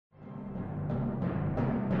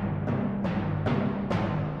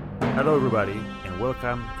Hello, everybody, and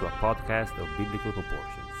welcome to a podcast of Biblical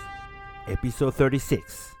Proportions. Episode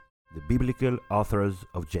 36, The Biblical Authors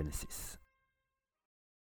of Genesis.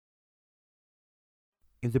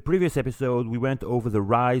 In the previous episode, we went over the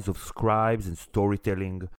rise of scribes and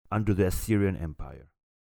storytelling under the Assyrian Empire.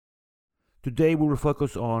 Today, we will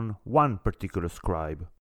focus on one particular scribe,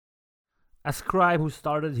 a scribe who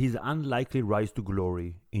started his unlikely rise to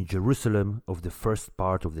glory in Jerusalem of the first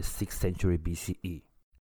part of the 6th century BCE.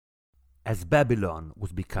 As Babylon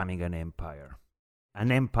was becoming an empire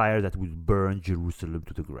that would burn Jerusalem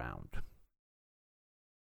to the ground.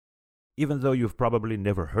 Even though you've probably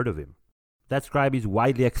never heard of him, that scribe is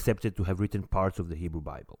widely accepted to have written parts of the Hebrew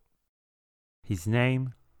Bible. His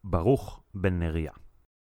name, Baruch ben Neriah,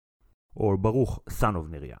 or Baruch son of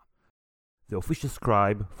Neriah, the official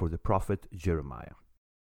scribe for the prophet Jeremiah.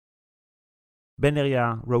 Ben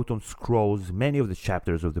Neriah wrote on scrolls many of the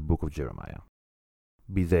chapters of the book of Jeremiah,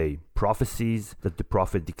 be they prophecies that the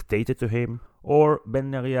prophet dictated to him, or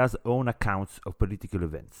Ben Neriah's own accounts of political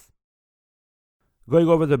events. Going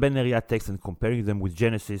over the Ben Neriah text and comparing them with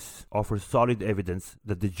Genesis offers solid evidence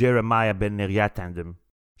that the Jeremiah-Ben Neriah tandem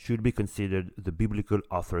should be considered the biblical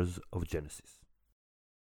authors of Genesis.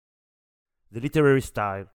 The literary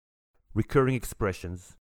style, recurring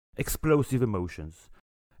expressions, explosive emotions,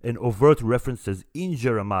 and overt references in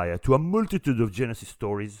Jeremiah to a multitude of Genesis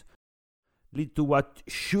stories lead to what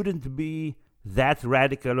shouldn't be that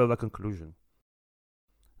radical of a conclusion: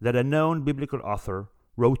 that a known biblical author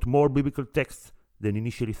wrote more biblical texts than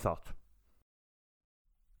initially thought.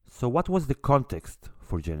 So what was the context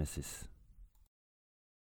for Genesis?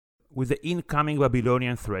 With the incoming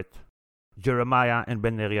Babylonian threat, Jeremiah and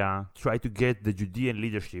Ben Neriah tried to get the Judean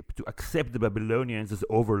leadership to accept the Babylonians as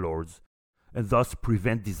overlords and thus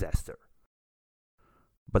prevent disaster.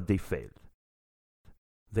 But they failed.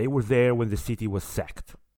 They were there when the city was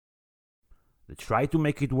sacked. They tried to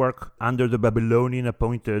make it work under the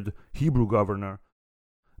Babylonian-appointed Hebrew governor,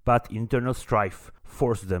 but internal strife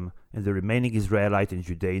forced them and the remaining Israelite and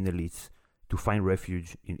Judean elites to find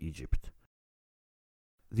refuge in Egypt.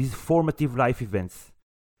 These formative life events,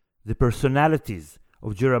 the personalities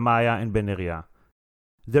of Jeremiah and Ben Neriah,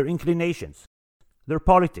 their inclinations, their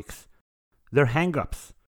politics, their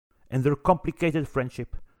hang-ups, and their complicated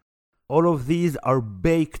friendship, all of these are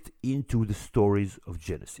baked into the stories of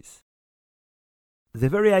Genesis. The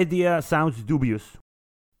very idea sounds dubious,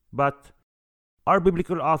 but are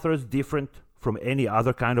biblical authors different from any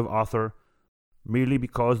other kind of author merely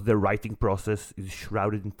because their writing process is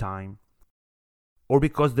shrouded in time, or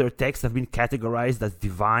because their texts have been categorized as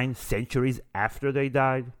divine centuries after they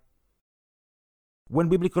died? When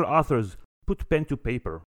biblical authors put pen to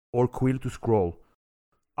paper or quill to scroll,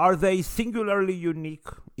 are they singularly unique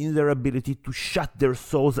in their ability to shut their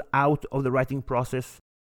souls out of the writing process,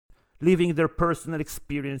 leaving their personal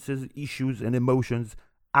experiences, issues, and emotions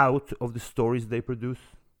out of the stories they produce?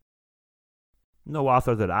 No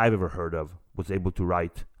author that I've ever heard of was able to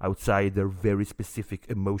write outside their very specific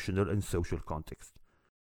emotional and social context.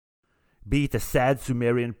 Be it a sad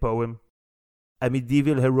Sumerian poem, a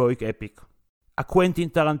medieval heroic epic, a Quentin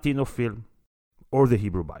Tarantino film, or the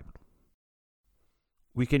Hebrew Bible.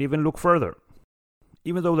 We can even look further.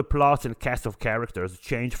 Even though the plots and cast of characters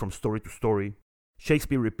change from story to story,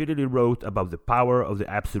 Shakespeare repeatedly wrote about the power of the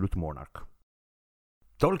absolute monarch.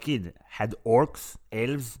 Tolkien had orcs,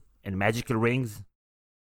 elves, and magical rings,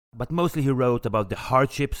 but mostly he wrote about the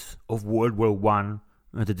hardships of World War I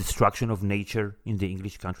and the destruction of nature in the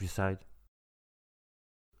English countryside.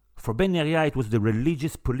 For Ben Neriah, it was the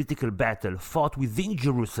religious political battle fought within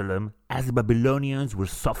Jerusalem as the Babylonians were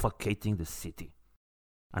suffocating the city,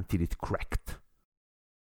 until it cracked.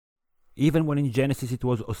 Even when in Genesis it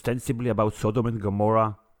was ostensibly about Sodom and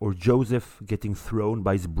Gomorrah, or Joseph getting thrown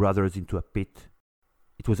by his brothers into a pit,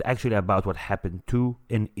 it was actually about what happened to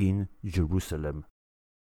and in Jerusalem.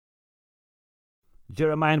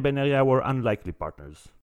 Jeremiah and Ben Neriah were unlikely partners.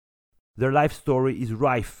 Their life story is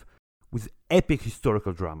rife with epic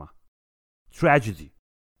historical drama, tragedy,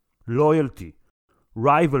 loyalty,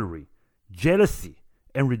 rivalry, jealousy,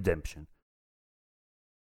 and redemption.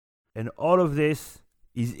 And all of this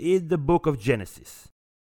is in the book of Genesis,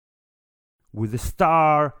 with the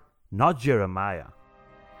star not Jeremiah,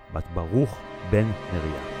 but Baruch ben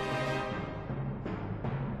Neriah.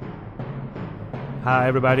 Hi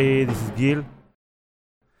everybody, this is Gil.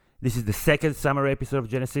 This is the second summer episode of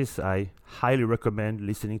Genesis. I highly recommend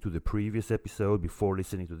listening to the previous episode before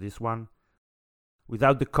listening to this one.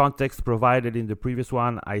 Without the context provided in the previous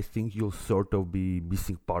one, I think you'll sort of be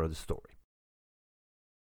missing part of the story.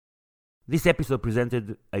 This episode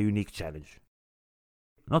presented a unique challenge.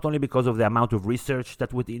 not only because of the amount of research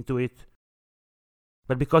that went into it,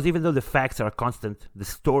 but because even though the facts are constant, the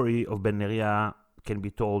story of Ben Neria can be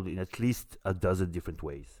told in at least a dozen different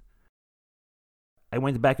ways. I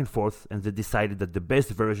went back and forth and then decided that the best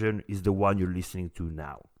version is the one you're listening to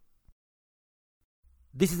now.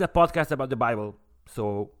 This is a podcast about the Bible,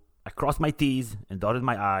 so I crossed my T's and dotted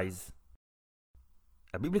my I's.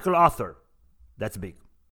 A biblical author, that's big.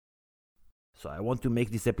 So I want to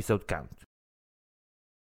make this episode count.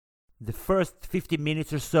 The first 50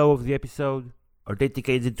 minutes or so of the episode are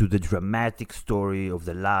dedicated to the dramatic story of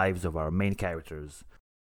the lives of our main characters.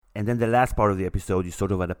 And then the last part of the episode is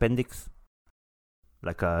sort of an appendix,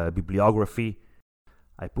 like a bibliography.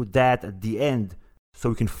 I put that at the end so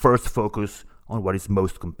we can first focus on what is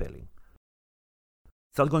most compelling.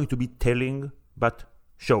 It's not going to be telling, but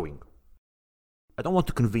showing. I don't want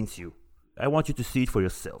to convince you. I want you to see it for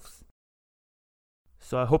yourselves.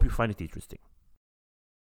 So I hope you find it interesting.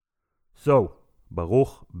 So,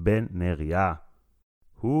 Baruch ben Neria.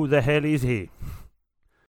 Who the hell is he?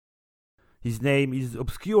 His name is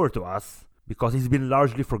obscure to us because he's been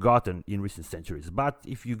largely forgotten in recent centuries. But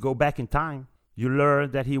if you go back in time, you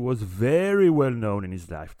learn that he was very well known in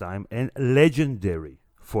his lifetime and legendary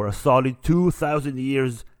for a solid 2,000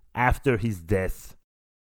 years after his death.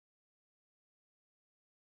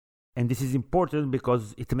 And this is important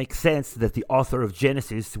because it makes sense that the author of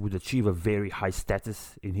Genesis would achieve a very high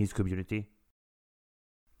status in his community.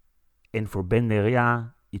 And for Ben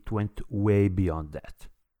Neria, it went way beyond that.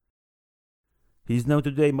 He's known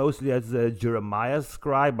today mostly as Jeremiah's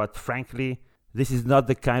scribe, but frankly, this is not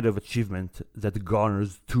the kind of achievement that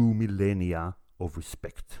garners 2 millennia of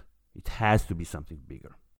respect. It has to be something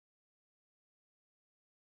bigger.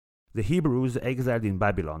 The Hebrews exiled in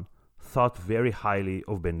Babylon thought very highly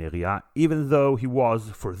of Ben Neria, even though he was,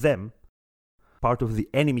 for them, part of the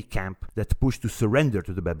enemy camp that pushed to surrender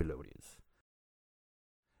to the Babylonians.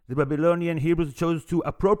 The Babylonian Hebrews chose to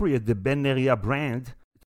appropriate the Ben Neria brand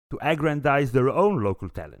to aggrandize their own local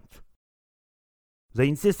talent. They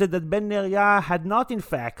insisted that Ben Neria had not in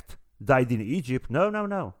fact died in Egypt.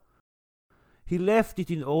 No. He left it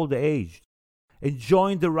in old age and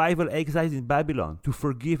joined the rival exiles in Babylon to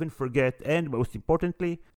forgive and forget, and most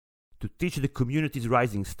importantly, to teach the community's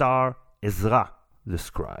rising star, Ezra, the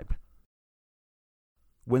scribe.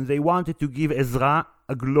 When they wanted to give Ezra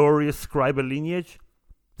a glorious scribal lineage,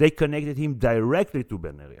 they connected him directly to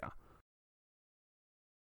Ben Neria.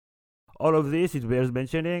 All of this, it bears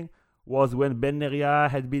mentioning, was when Ben Neria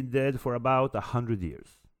had been dead for about 100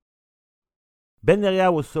 years. Ben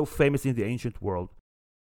Neria was so famous in the ancient world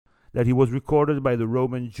that he was recorded by the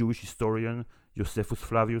Roman Jewish historian Josephus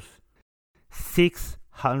Flavius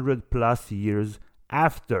 600 plus years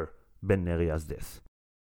after Ben Neria's death.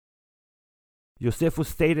 Josephus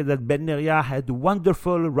stated that Ben Neria had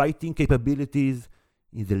wonderful writing capabilities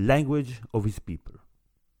in the language of his people.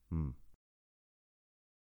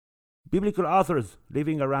 Biblical authors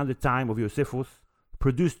living around the time of Josephus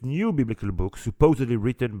produced new biblical books supposedly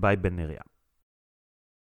written by Ben Neria,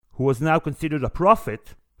 who was now considered a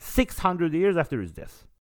prophet 600 years after his death.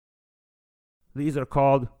 These are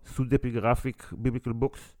called pseudepigraphic biblical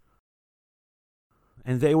books,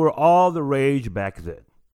 and they were all the rage back then.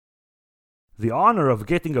 The honor of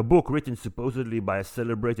getting a book written supposedly by a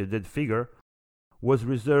celebrated dead figure was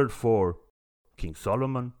reserved for King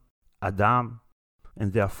Solomon, Adam,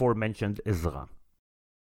 and the aforementioned Ezra.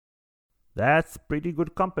 That's pretty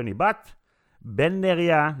good company, but Ben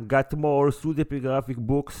Neria got more pseudepigraphic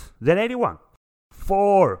books than anyone.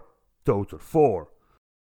 4 total, 4.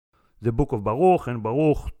 The Book of Baruch and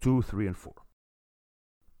Baruch 2, 3, and 4.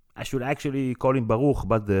 I should actually call him Baruch,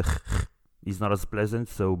 but the is not as pleasant,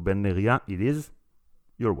 so Ben Neria it is.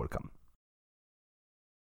 You're welcome.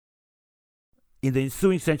 In the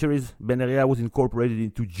ensuing centuries, Ben Neria was incorporated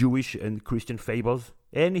into Jewish and Christian fables,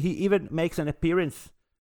 and he even makes an appearance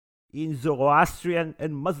in Zoroastrian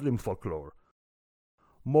and Muslim folklore,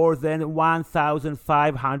 more than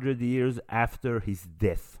 1,500 years after his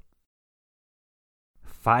death.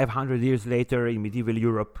 500 years later, in medieval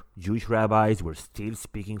Europe, Jewish rabbis were still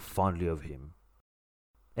speaking fondly of him.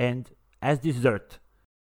 And as dessert,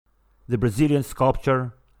 the Brazilian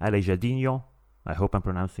sculptor Aleijadinho, I hope I'm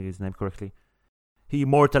pronouncing his name correctly, he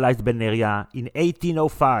immortalized Ben Neria in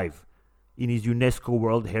 1805 in his UNESCO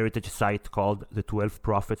World Heritage Site called the 12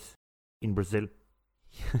 Prophets in Brazil.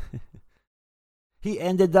 He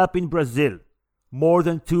ended up in Brazil more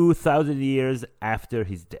than 2,000 years after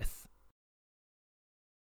his death.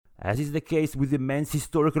 As is the case with immense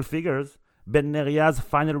historical figures, Ben Neria's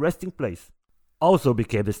final resting place also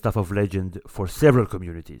became the stuff of legend for several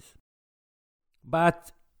communities.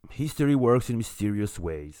 But history works in mysterious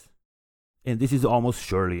ways. And this is almost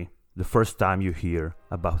surely the first time you hear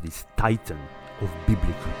about this titan of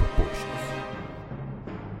biblical proportions.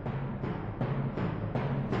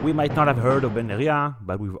 We might not have heard of Ben Neriah,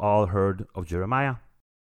 but we've all heard of Jeremiah.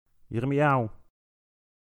 Yirmiyahu.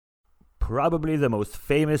 Probably the most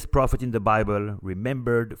famous prophet in the Bible,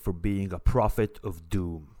 remembered for being a prophet of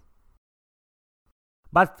doom.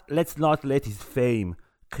 But let's not let his fame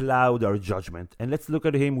cloud our judgment, and let's look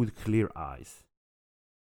at him with clear eyes.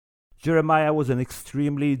 Jeremiah was an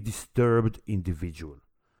extremely disturbed individual.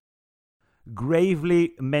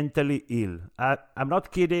 Gravely mentally ill. I'm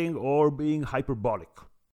not kidding or being hyperbolic.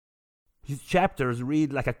 His chapters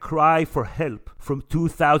read like a cry for help from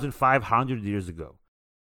 2,500 years ago.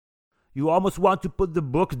 You almost want to put the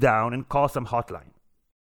book down and call some hotline.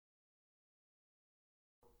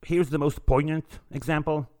 Here's the most poignant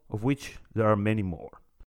example, of which there are many more.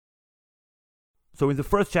 So in the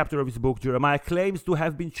first chapter of his book, Jeremiah claims to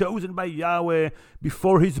have been chosen by Yahweh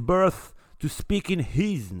before his birth to speak in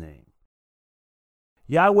his name.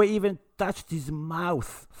 Yahweh even touched his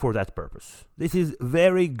mouth for that purpose. This is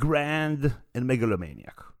very grand and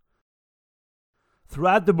megalomaniac.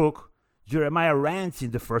 Throughout the book, Jeremiah rants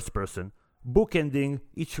in the first person, bookending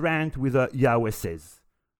each rant with a Yahweh says.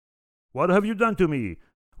 What have you done to me?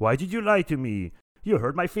 Why did you lie to me? You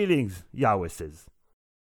hurt my feelings, Yahweh says.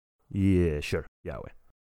 Yeah, sure, Yahweh.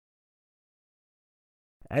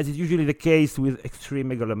 As is usually the case with extreme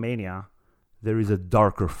megalomania, there is a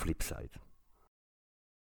darker flip side.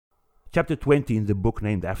 Chapter 20 in the book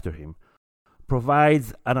named after him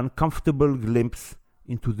provides an uncomfortable glimpse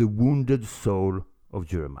into the wounded soul of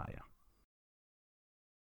Jeremiah.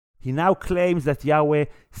 He now claims that Yahweh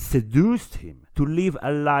seduced him to live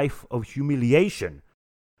a life of humiliation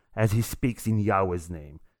as he speaks in Yahweh's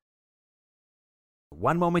name.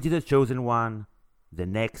 One moment he's a chosen one, the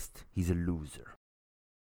next he's a loser.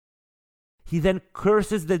 He then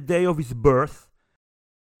curses the day of his birth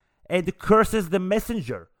and curses the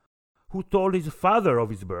messenger who told his father of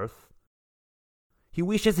his birth. He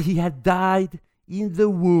wishes he had died in the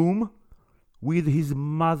womb with his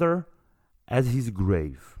mother as his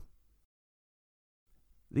grave.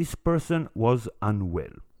 This person was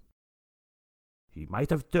unwell. He might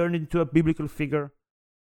have turned into a biblical figure,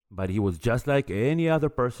 but he was just like any other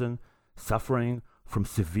person suffering from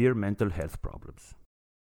severe mental health problems.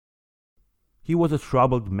 He was a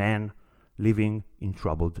troubled man living in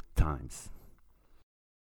troubled times.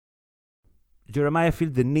 Jeremiah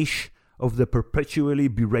filled the niche of the perpetually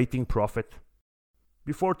berating prophet.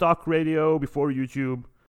 Before talk radio, before YouTube,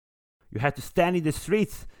 you had to stand in the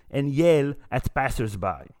streets and yell at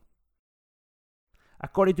passers-by.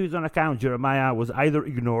 According to his own account, Jeremiah was either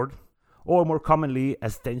ignored or, more commonly,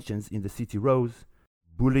 as tensions in the city rose,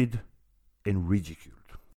 bullied and ridiculed.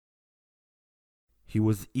 He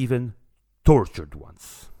was even tortured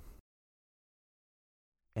once.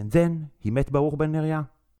 And then he met Baruch ben Neriah.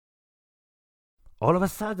 All of a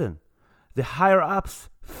sudden, the higher-ups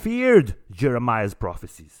feared Jeremiah's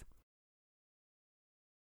prophecies.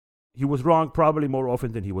 He was wrong probably more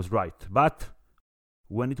often than he was right, but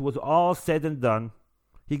when it was all said and done,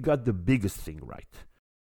 he got the biggest thing right.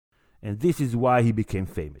 And this is why he became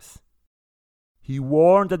famous. He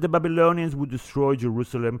warned that the Babylonians would destroy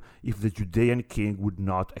Jerusalem if the Judean king would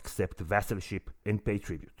not accept vassalship and pay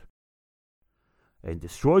tribute. And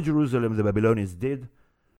destroy Jerusalem the Babylonians did.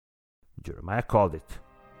 Jeremiah called it.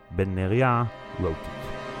 Ben Neriah wrote it.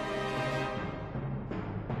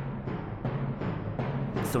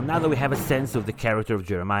 So now that we have a sense of the character of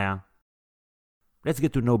Jeremiah, let's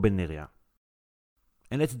get to know Ben Neriah.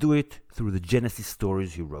 And let's do it through the Genesis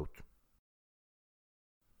stories he wrote.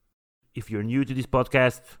 If you're new to this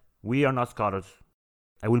podcast, we are not scholars.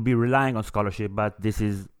 I will be relying on scholarship, but this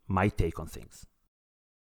is my take on things.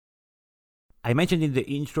 I mentioned in the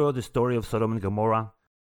intro the story of Sodom and Gomorrah,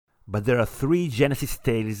 but there are 3 Genesis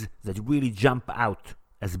tales that really jump out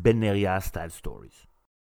as Ben Neriah style stories.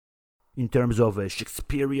 In terms of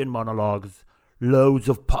Shakespearean monologues, loads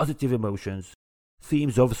of positive emotions,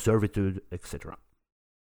 themes of servitude, etc.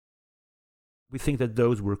 We think that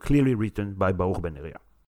those were clearly written by Baruch ben Neriah.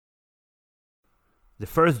 The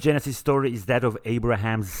first Genesis story is that of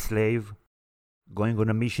Abraham's slave going on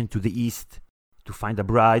a mission to the east to find a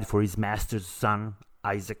bride for his master's son,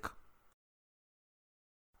 Isaac.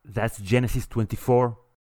 That's Genesis 24.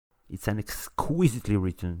 It's an exquisitely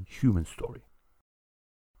written human story.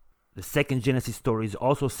 The second Genesis story is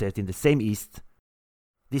also set in the same east.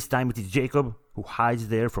 This time it is Jacob who hides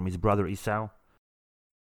there from his brother Esau.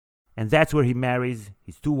 And that's where he marries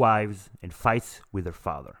his 2 wives and fights with their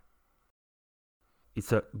father.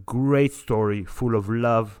 It's a great story full of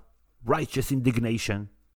love, righteous indignation,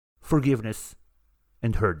 forgiveness,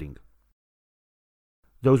 and herding.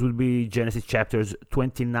 Those would be Genesis chapters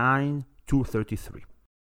 29 to 33.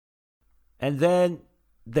 And then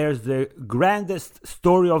there's the grandest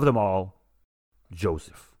story of them all,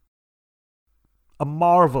 Joseph. A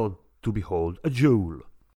marvel to behold, a jewel.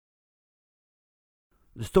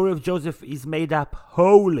 The story of Joseph is made up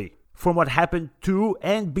wholly from what happened to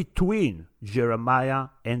and between Jeremiah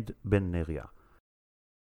and Ben-Neriah.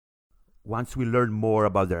 Once we learn more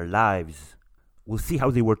about their lives, we'll see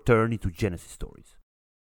how they were turned into Genesis stories,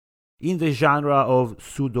 in the genre of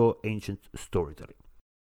pseudo-ancient storytelling.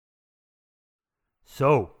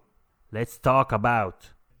 So, let's talk about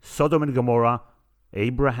Sodom and Gomorrah,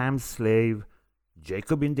 Abraham's slave,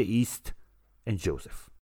 Jacob in the east, and Joseph.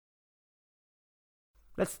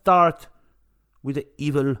 Let's start with the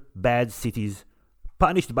evil, bad cities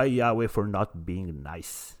punished by Yahweh for not being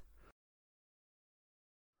nice.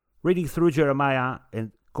 Reading through Jeremiah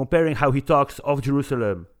and comparing how he talks of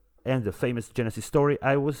Jerusalem and the famous Genesis story,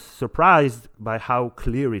 I was surprised by how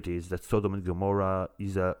clear it is that Sodom and Gomorrah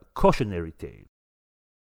is a cautionary tale.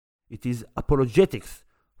 It is apologetics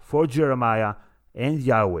for Jeremiah and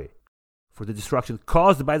Yahweh for the destruction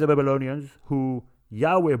caused by the Babylonians, who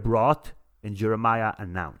Yahweh brought and Jeremiah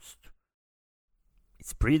announced.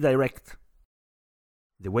 It's pretty direct.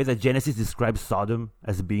 The way that Genesis describes Sodom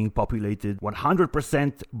as being populated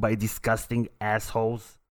 100% by disgusting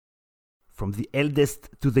assholes, from the eldest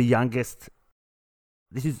to the youngest,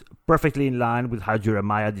 this is perfectly in line with how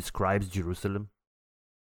Jeremiah describes Jerusalem.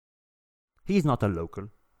 He's not a local,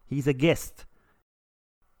 he's a guest.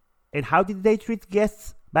 And how did they treat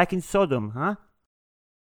guests back in Sodom, huh?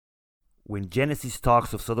 When Genesis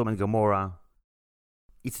talks of Sodom and Gomorrah,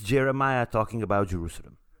 it's Jeremiah talking about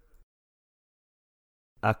Jerusalem.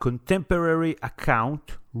 A contemporary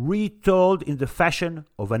account retold in the fashion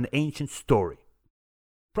of an ancient story,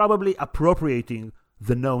 probably appropriating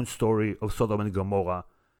the known story of Sodom and Gomorrah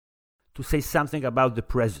to say something about the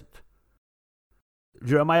present.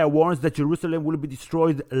 Jeremiah warns that Jerusalem will be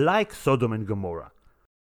destroyed like Sodom and Gomorrah.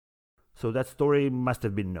 So that story must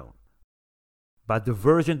have been known. But the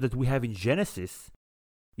version that we have in Genesis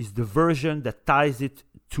is the version that ties it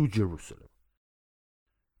to Jerusalem.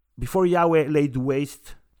 Before Yahweh laid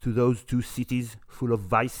waste to those two cities full of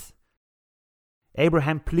vice,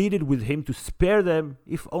 Abraham pleaded with him to spare them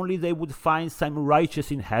if only they would find some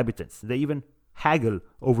righteous inhabitants. They even haggle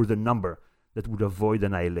over the number that would avoid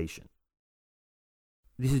annihilation.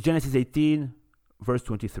 This is Genesis 18, verse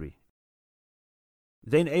 23.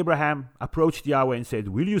 Then Abraham approached Yahweh and said,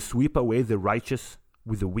 "Will you sweep away the righteous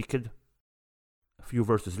with the wicked?" A few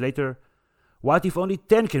verses later, "What if only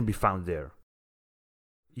 10 can be found there?"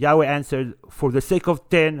 Yahweh answered, "For the sake of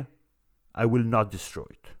 10, I will not destroy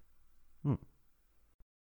it."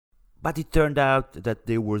 But it turned out that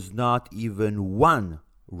there was not even one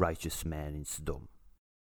righteous man in Sodom.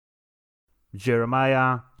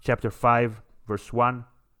 Jeremiah chapter 5, verse 1,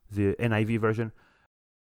 the NIV version.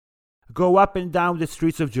 "Go up and down the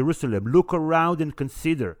streets of Jerusalem, look around and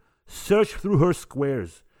consider, search through her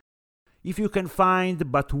squares. If you can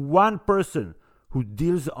find but one person who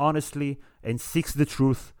deals honestly and seeks the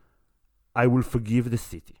truth, I will forgive the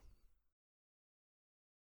city."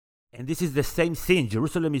 And this is the same sin.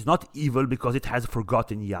 Jerusalem is not evil because it has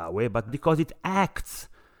forgotten Yahweh, but because it acts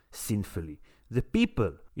sinfully. The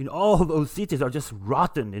people in all those cities are just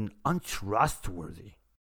rotten and untrustworthy.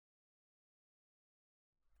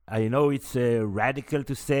 I know it's radical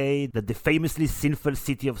to say that the famously sinful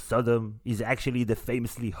city of Sodom is actually the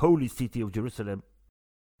famously holy city of Jerusalem.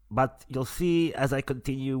 But you'll see as I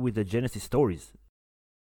continue with the Genesis stories,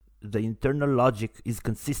 the internal logic is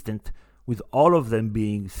consistent with all of them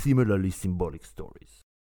being similarly symbolic stories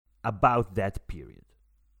about that period.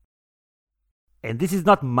 And this is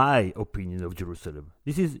not my opinion of Jerusalem.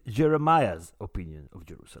 This is Jeremiah's opinion of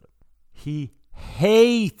Jerusalem. He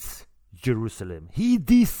hates Jerusalem. He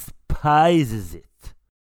despises it.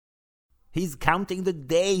 He's counting the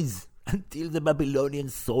days until the Babylonian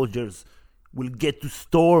soldiers will get to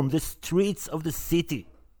storm the streets of the city.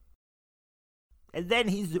 And then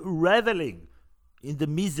he's reveling in the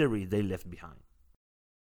misery they left behind.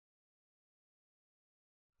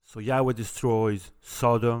 So Yahweh destroys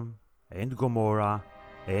Sodom and Gomorrah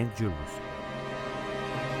and Jerusalem.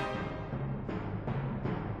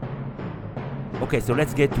 Okay, so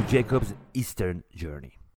let's get to Jacob's eastern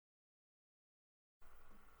journey.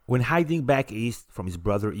 When hiding back east from his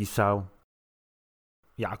brother Esau,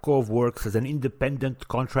 Yaakov works as an independent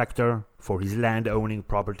contractor for his land-owning,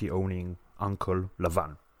 property-owning uncle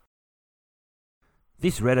Lavan.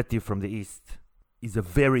 This relative from the east is a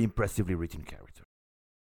very impressively written character.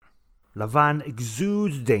 Lavan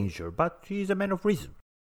exudes danger, but he is a man of reason.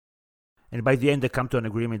 And by the end, they come to an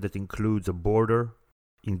agreement that includes a border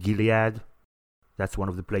in Gilead. That's one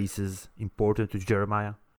of the places important to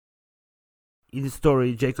Jeremiah. In the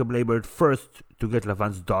story, Jacob labored first to get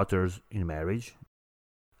Lavan's daughters in marriage,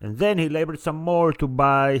 and then he labored some more to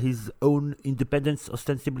buy his own independence,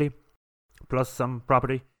 ostensibly, plus some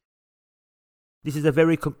property. This is a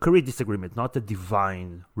very concrete disagreement, not a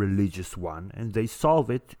divine, religious one, and they solve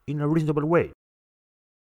it in a reasonable way.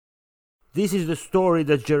 This is the story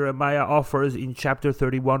that Jeremiah offers in chapter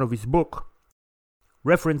 31 of his book,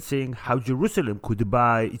 referencing how Jerusalem could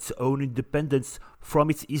buy its own independence from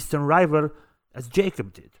its eastern rival, as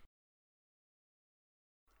Jacob did.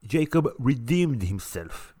 Jacob redeemed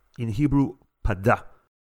himself, in Hebrew, pada,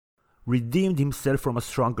 redeemed himself from a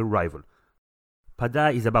stronger rival.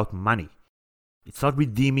 Pada is about money. It's not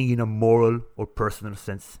redeeming in a moral or personal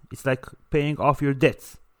sense. It's like paying off your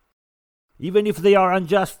debts, even if they are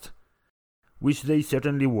unjust, which they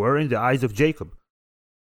certainly were in the eyes of Jacob.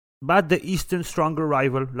 But the eastern stronger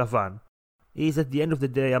rival, Lavan, is at the end of the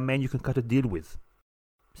day a man you can cut a deal with.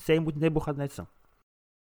 Same with Nebuchadnezzar.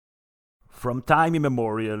 From time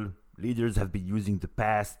immemorial, leaders have been using the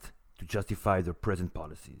past to justify their present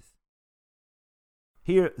policies.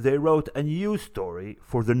 Here they wrote a new story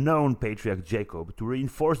for the known patriarch Jacob to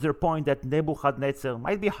reinforce their point that Nebuchadnezzar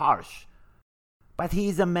might be harsh, but he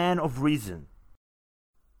is a man of reason.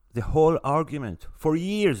 The whole argument for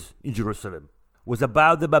years in Jerusalem was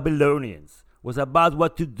about the Babylonians, was about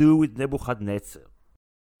what to do with Nebuchadnezzar,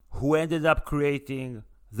 who ended up creating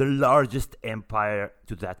the largest empire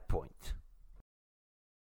to that point.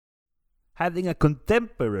 Having a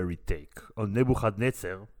contemporary take on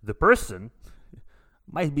Nebuchadnezzar, the person,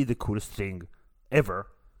 might be the coolest thing ever,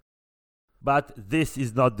 but this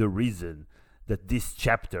is not the reason that this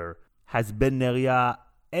chapter has Ben Neriah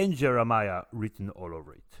and Jeremiah written all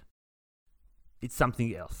over it. It's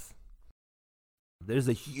something else. There's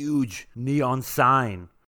a huge neon sign,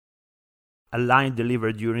 a line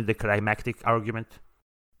delivered during the climactic argument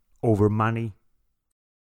over money.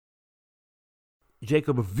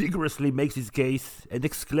 Jacob vigorously makes his case and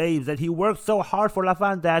exclaims that he worked so hard for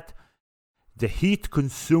Lavan that the heat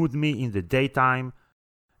consumed me in the daytime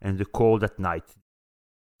and the cold at night.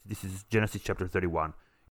 This is Genesis chapter 31.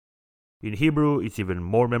 In Hebrew, it's even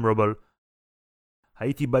more memorable.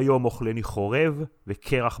 הייתי ביום אוכלני חורב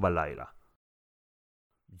וקרח בלילה.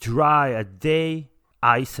 Dry at day,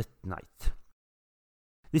 ice at night.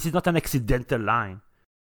 This is not an accidental line.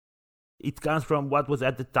 It comes from what was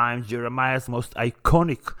at the time Jeremiah's most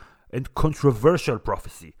iconic and controversial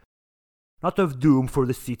prophecy. Not of doom for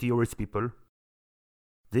the city or its people.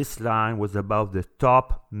 This line was about the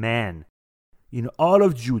top man in all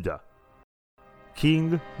of Judah,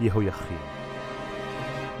 King Yehoiakim.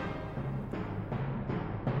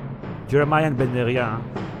 Jeremiah and Ben Neriah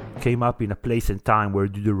came up in a place and time where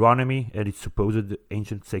Deuteronomy and its supposed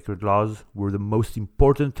ancient sacred laws were the most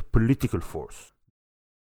important political force.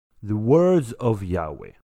 The words of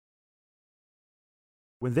Yahweh.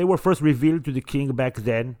 When they were first revealed to the king back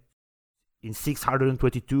then, in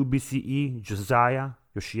 622 BCE, Josiah,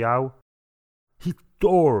 Yoshiao, he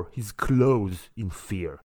tore his clothes in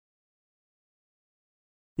fear.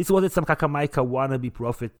 This wasn't some Kakamaika wannabe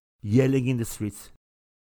prophet yelling in the streets.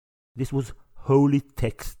 This was holy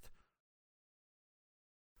text.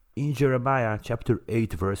 In Jeremiah chapter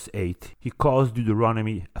 8 verse 8, he calls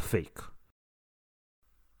Deuteronomy a fake.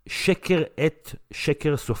 Sheker et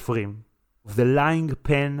sheker sofrim, the lying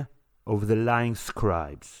pen of the lying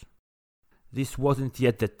scribes. This wasn't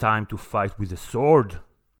yet the time to fight with a sword.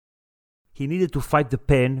 He needed to fight the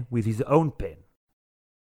pen with his own pen.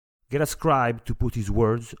 Get a scribe to put his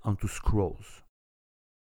words onto scrolls.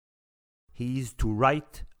 He is to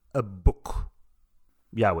write a book,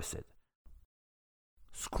 Yahweh said.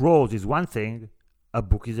 Scrolls is one thing, a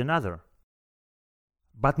book is another.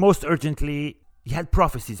 But most urgently, he had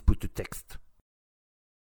prophecies put to text.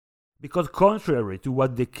 Because contrary to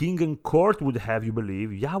what the king and court would have you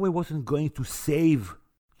believe, Yahweh wasn't going to save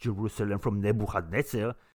Jerusalem from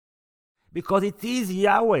Nebuchadnezzar, because it is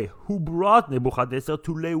Yahweh who brought Nebuchadnezzar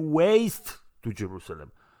to lay waste to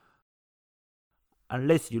Jerusalem.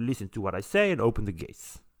 Unless you listen to what I say and open the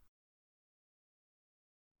gates.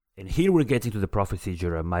 And here we're getting to the prophecy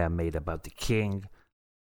Jeremiah made about the king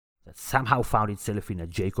that somehow found itself in a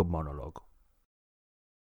Jacob monologue.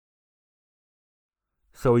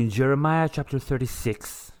 So in Jeremiah chapter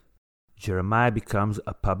 36, Jeremiah becomes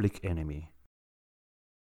a public enemy.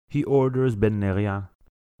 He orders Ben Neriah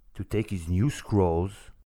to take his new scrolls,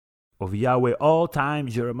 of Yahweh all-time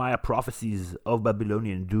Jeremiah prophecies of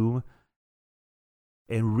Babylonian doom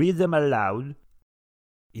and read them aloud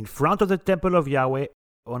in front of the temple of Yahweh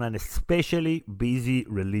on an especially busy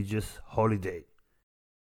religious holiday,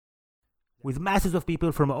 with masses of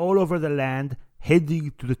people from all over the land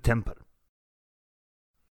heading to the temple.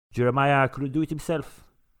 Jeremiah couldn't do it himself.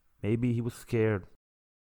 Maybe he was scared.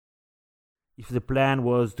 If the plan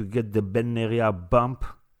was to get the Ben Neriah bump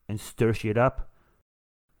and stir shit up,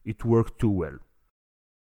 it worked too well.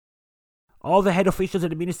 All the head officials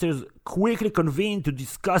and ministers quickly convened to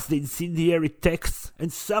discuss the incendiary texts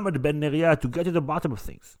and summoned Ben Neriah to get to the bottom of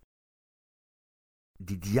things.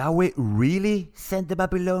 Did Yahweh really send the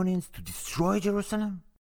Babylonians to destroy Jerusalem?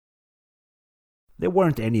 There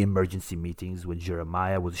weren't any emergency meetings when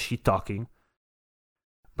Jeremiah was shit-talking,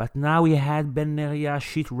 but now he had Ben Neriah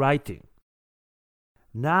shit-writing.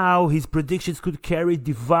 Now his predictions could carry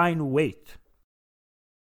divine weight.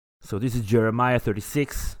 So this is Jeremiah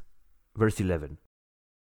 36, verse 11.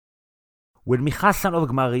 When Micha son of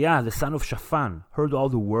Gemariah, the son of Shaphan, heard all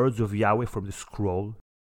the words of Yahweh from the scroll,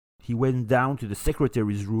 he went down to the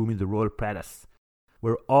secretary's room in the royal palace,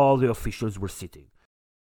 where all the officials were sitting.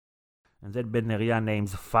 And then Ben Neriah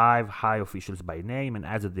names 5 high officials by name and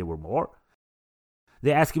adds that there were more.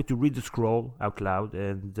 They asked him to read the scroll out loud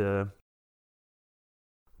and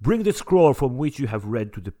bring the scroll from which you have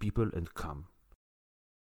read to the people and come.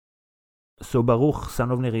 So Baruch, son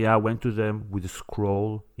of Neriah, went to them with the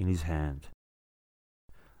scroll in his hand.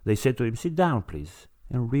 They said to him, "Sit down, please,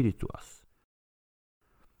 and read it to us."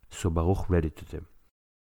 So Baruch read it to them.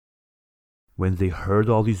 When they heard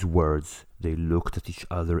all these words, they looked at each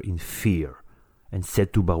other in fear and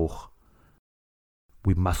said to Baruch,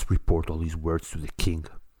 "We must report all these words to the king."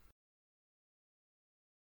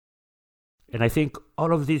 And I think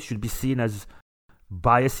all of this should be seen as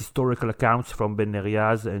biased historical accounts from Ben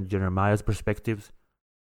Neriah's and Jeremiah's perspectives,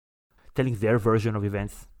 telling their version of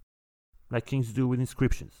events, like kings do with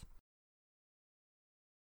inscriptions.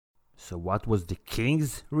 So what was the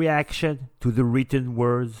king's reaction to the written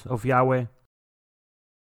words of Yahweh?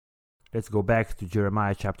 Let's go back to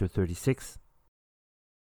Jeremiah chapter 36.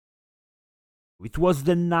 It was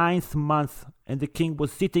the 9th month, and the king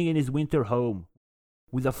was sitting in his winter home,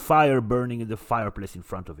 with a fire burning in the fireplace in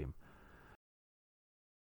front of him.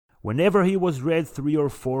 Whenever he was read 3 or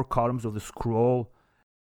 4 columns of the scroll,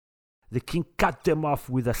 the king cut them off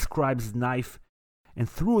with a scribe's knife and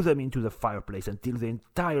threw them into the fireplace until the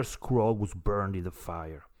entire scroll was burned in the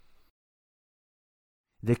fire.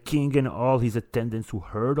 The king and all his attendants who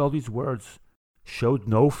heard all these words showed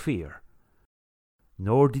no fear,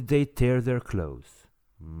 nor did they tear their clothes.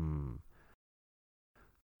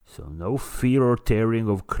 So no fear or tearing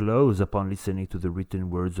of clothes upon listening to the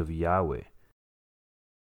written words of Yahweh.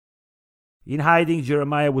 In hiding,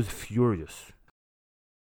 Jeremiah was furious.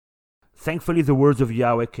 Thankfully, the words of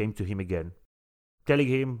Yahweh came to him again, telling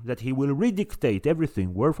him that he will redictate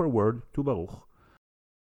everything word for word to Baruch,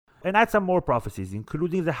 and add some more prophecies,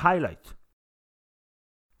 including the highlight.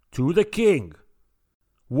 To the king,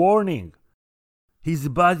 warning, his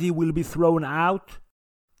body will be thrown out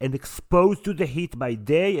and exposed to the heat by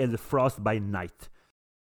day and the frost by night.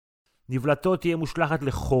 נבלתו תהיה מושלכת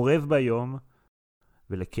לחורב ביום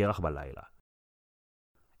ולקרח בלילה.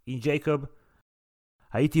 In Jacob,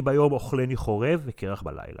 הייתי ביום אוכלני חורב וקרח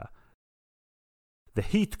בלילה. The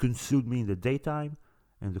heat consumed me in the daytime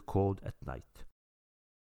and the cold at night.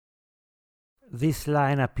 This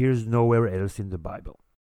line appears nowhere else in the Bible.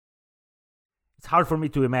 It's hard for me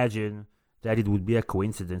to imagine that it would be a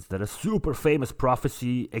coincidence that a super famous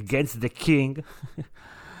prophecy against the king,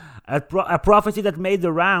 a prophecy that made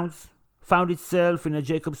the rounds, found itself in a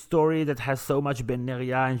Jacob story that has so much Ben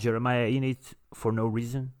Neriah and Jeremiah in it for no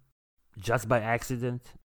reason, just by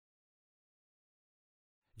accident.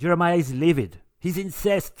 Jeremiah is livid. He's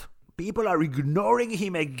incensed. People are ignoring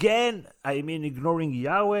him again. I mean, ignoring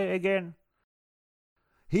Yahweh again.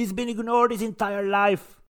 He's been ignored his entire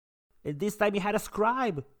life. And this time he had a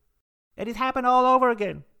scribe. And it happened all over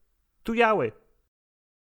again. To Yahweh.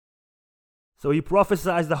 So he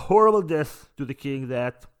prophesied a horrible death to the king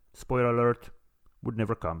that, spoiler alert, would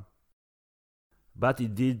never come. But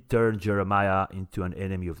it did turn Jeremiah into an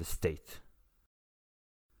enemy of the state.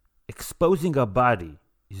 Exposing a body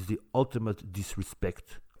is the ultimate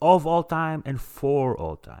disrespect of all time and for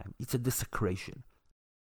all time. It's a desecration.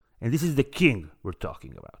 And this is the king we're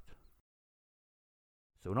talking about.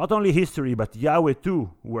 So not only history, but Yahweh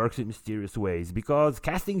too works in mysterious ways, because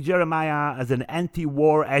casting Jeremiah as an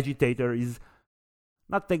anti-war agitator is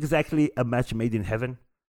not exactly a match made in heaven.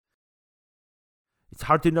 It's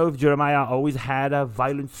hard to know if Jeremiah always had a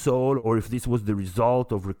violent soul or if this was the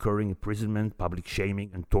result of recurring imprisonment, public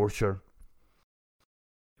shaming, and torture.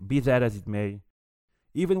 Be that as it may,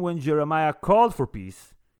 even when Jeremiah called for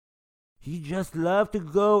peace, he just loved to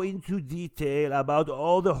go into detail about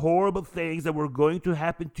all the horrible things that were going to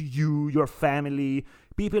happen to you, your family,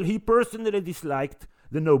 people he personally disliked,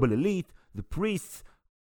 the noble elite, the priests,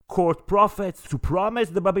 court prophets who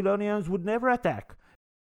promised the Babylonians would never attack,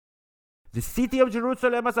 the city of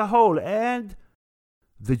Jerusalem as a whole, and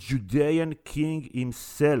the Judean king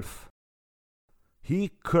himself.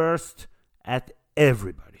 He cursed at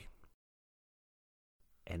everybody.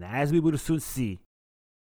 And as we will soon see,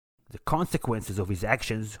 the consequences of his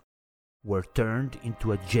actions were turned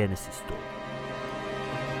into a Genesis story.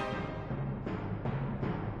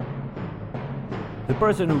 The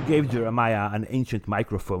person who gave Jeremiah an ancient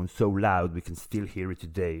microphone so loud we can still hear it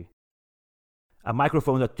today, a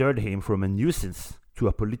microphone that turned him from a nuisance to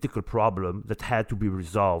a political problem that had to be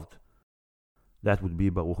resolved, that would be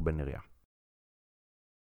Baruch ben Neriah.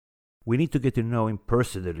 We need to get to know him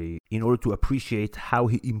personally in order to appreciate how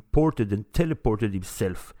he imported and teleported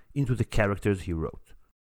himself into the characters he wrote.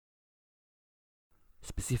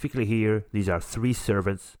 Specifically here, these are three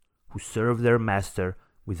servants who serve their master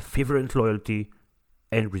with fervent loyalty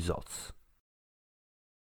and results.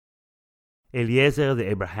 Eliezer, the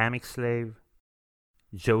Abrahamic slave,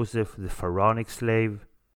 Joseph, the Pharaonic slave,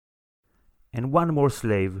 and one more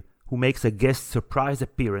slave who makes a guest surprise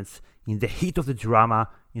appearance in the heat of the drama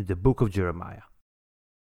in the book of Jeremiah.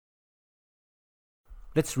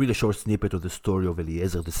 Let's read a short snippet of the story of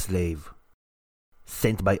Eliezer the slave,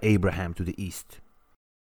 sent by Abraham to the east.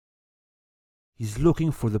 He's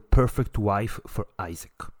looking for the perfect wife for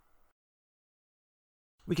Isaac.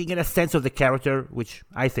 We can get a sense of the character, which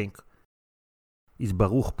I think is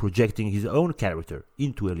Baruch projecting his own character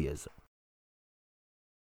into Eliezer.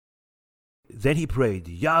 Then he prayed,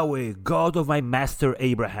 Yahweh, God of my master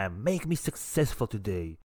Abraham, make me successful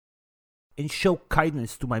today, and show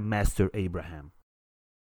kindness to my master Abraham.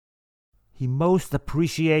 He most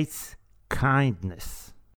appreciates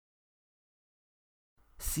kindness.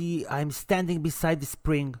 See, I am standing beside the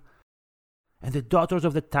spring, and the daughters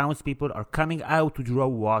of the townspeople are coming out to draw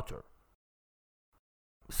water.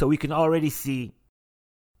 So we can already see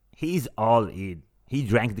he's all in. He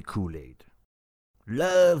drank the Kool-Aid.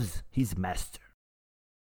 Loves his master.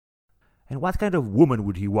 And what kind of woman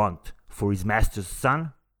would he want for his master's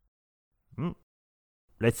son?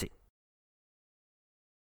 Let's see.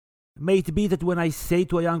 May it be that when I say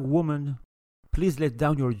to a young woman, please let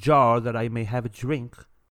down your jar that I may have a drink,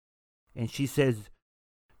 and she says,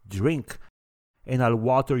 drink, and I'll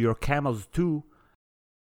water your camels too,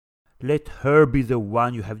 let her be the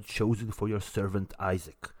one you have chosen for your servant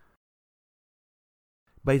Isaac.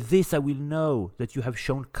 By this I will know that you have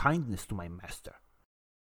shown kindness to my master.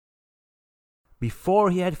 Before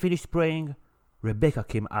he had finished praying, Rebekah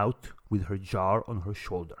came out with her jar on her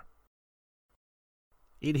shoulder.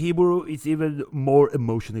 In Hebrew, it's even more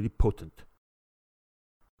emotionally potent.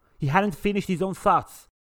 He hadn't finished his own thoughts.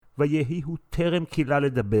 Vayehihu terem kila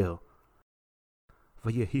ledaber.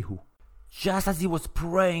 Vayehihu. Just as he was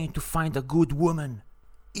praying to find a good woman,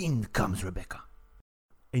 in comes Rebekah.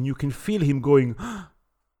 And you can feel him going, and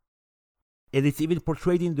it's even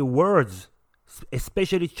portrayed in the words,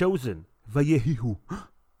 especially chosen, Vayehihu.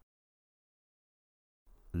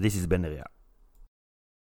 This is Ben Neriah.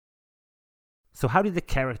 So how did the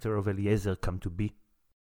character of Eliezer come to be?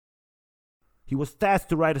 He was tasked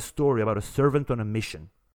to write a story about a servant on a mission.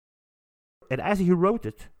 And as he wrote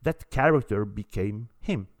it, that character became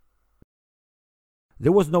him.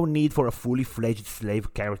 There was no need for a fully fledged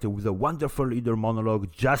slave character with a wonderful inner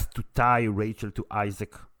monologue just to tie Rachel to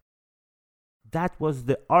Isaac. That was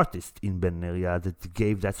the artist in Ben Neriah that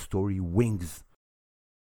gave that story wings.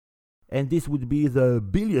 And this would be the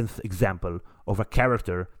billionth example of a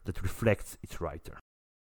character that reflects its writer.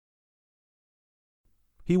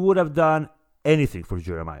 He would have done anything for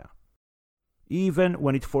Jeremiah, even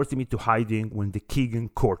when it forced him into hiding when the king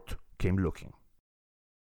and court came looking.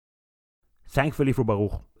 Thankfully for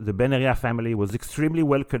Baruch, the Ben Neriah family was extremely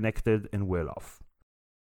well connected and well off.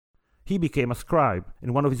 He became a scribe,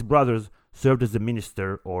 and one of his brothers served as a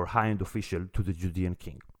minister or high-end official to the Judean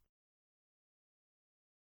king.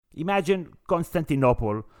 Imagine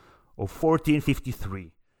Constantinople of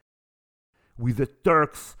 1453, with the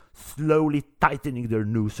Turks slowly tightening their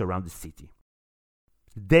noose around the city.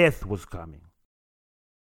 Death was coming.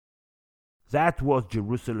 That was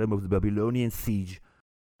Jerusalem of the Babylonian siege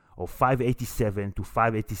of 587 to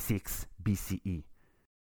 586 BCE.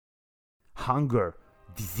 Hunger,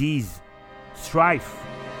 disease, strife.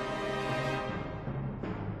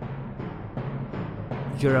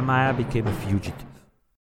 Jeremiah became a fugitive.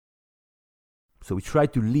 So he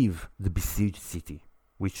tried to leave the besieged city,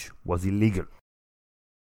 which was illegal.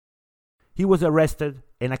 He was arrested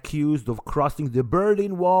and accused of crossing the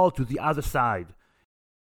Berlin Wall to the other side,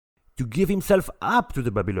 to give himself up to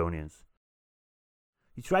the Babylonians.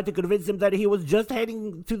 He tried to convince them that he was just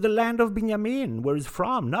heading to the land of Benjamin, where he's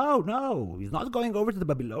from. No, he's not going over to the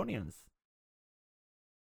Babylonians.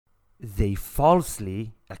 They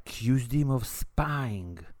falsely accused him of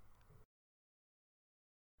spying.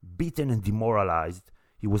 Beaten and demoralized,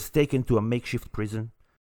 he was taken to a makeshift prison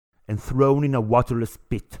and thrown in a waterless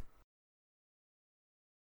pit.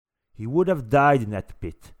 He would have died in that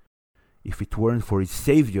pit if it weren't for his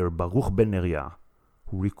savior, Baruch ben Neriah,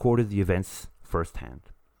 who recorded the events firsthand.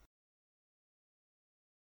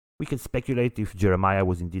 We can speculate if Jeremiah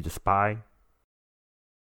was indeed a spy.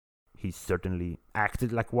 He certainly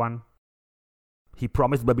acted like one. He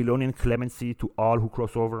promised Babylonian clemency to all who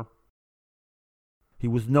cross over. He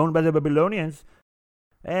was known by the Babylonians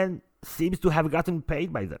and seems to have gotten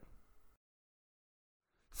paid by them.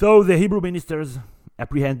 So the Hebrew ministers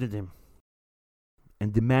apprehended him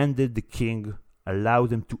and demanded the king allow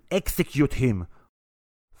them to execute him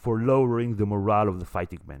for lowering the morale of the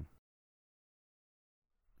fighting men.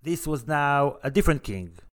 This was now a different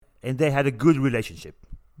king, and they had a good relationship.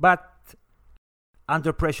 But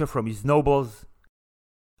under pressure from his nobles,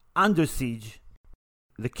 under siege,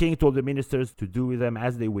 the king told the ministers to do with them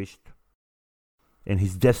as they wished, and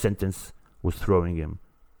his death sentence was throwing him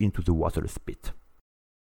into the waterless pit.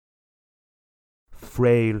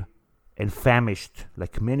 Frail and famished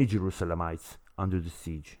like many Jerusalemites under the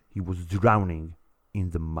siege, he was drowning in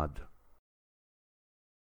the mud.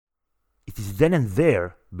 It is then and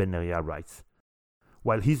there, Ben Neriah writes,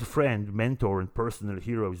 while his friend, mentor, and personal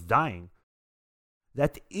hero is dying,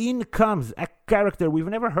 that in comes a character we've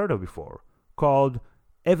never heard of before, called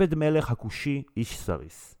Eved Melech HaKushi Ish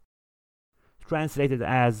Saris, translated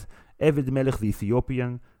as Eved Melech the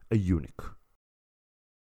Ethiopian, a eunuch.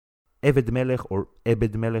 Eved Melech or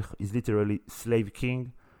Ebed Melech is literally slave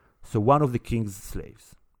king, so one of the king's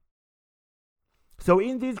slaves. So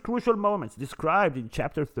in these crucial moments described in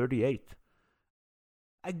chapter 38,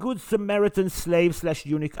 a good Samaritan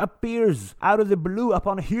slave/eunuch appears out of the blue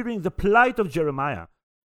upon hearing the plight of Jeremiah,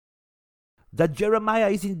 that Jeremiah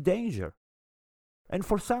is in danger. And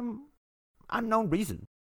for some unknown reason,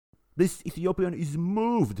 this Ethiopian is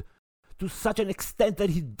moved to such an extent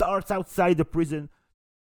that he darts outside the prison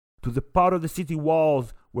to the part of the city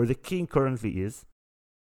walls where the king currently is.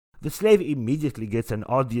 The slave immediately gets an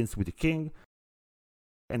audience with the king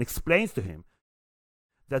and explains to him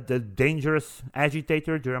that the dangerous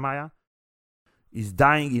agitator Jeremiah is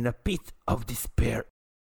dying in a pit of despair.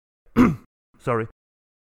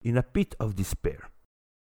 In a pit of despair.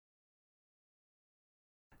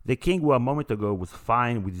 The king, who a moment ago was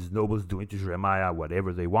fine with his nobles doing to Jeremiah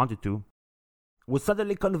whatever they wanted to, was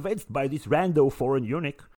suddenly convinced by this rando foreign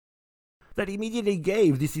eunuch that immediately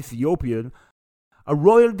gave this Ethiopian a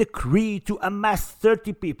royal decree to amass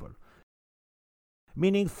 30 people,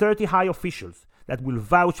 meaning 30 high officials that will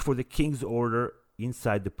vouch for the king's order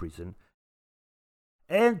inside the prison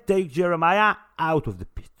and take Jeremiah out of the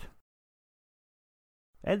pit.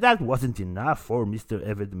 And that wasn't enough for Mr.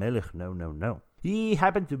 Eved Melech, no. He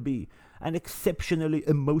happened to be an exceptionally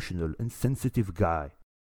emotional and sensitive guy.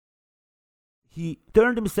 He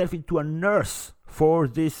turned himself into a nurse for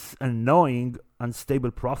this annoying,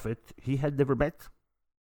 unstable prophet he had never met.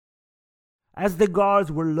 As the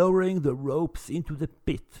guards were lowering the ropes into the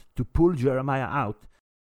pit to pull Jeremiah out,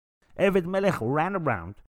 Eved Melech ran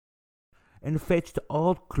around and fetched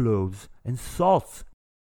old clothes and salts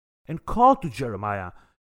and called to Jeremiah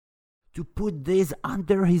to put these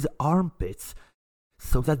under his armpits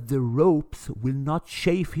so that the ropes will not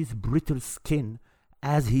chafe his brittle skin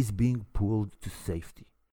as he's being pulled to safety,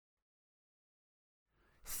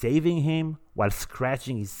 saving him while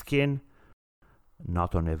scratching his skin,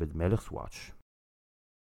 not on Eved Melech's watch.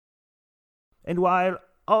 And while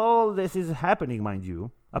all this is happening, mind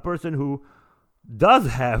you, a person who does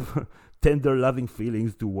have tender loving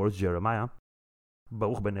feelings towards Jeremiah,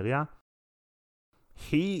 Baruch ben Neriah,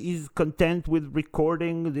 he is content with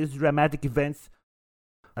recording these dramatic events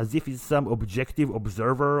as if he's some objective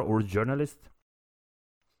observer or journalist.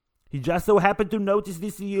 He just so happened to notice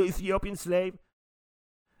this Ethiopian slave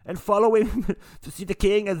and follow him to see the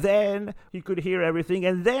king, and then he could hear everything,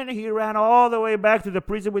 and then he ran all the way back to the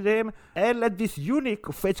prison with him and let this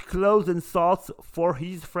eunuch fetch clothes and salts for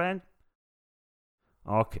his friend.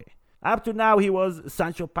 Okay. Up to now, he was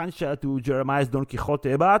Sancho Panza to Jeremiah's Don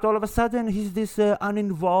Quixote, but all of a sudden, he's this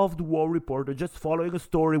uninvolved war reporter just following a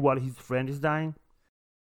story while his friend is dying.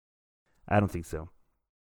 I don't think so.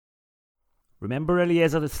 Remember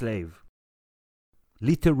Eliezer the slave?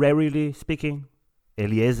 Literarily speaking,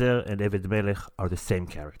 Eliezer and Eved Melech are the same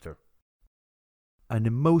character. An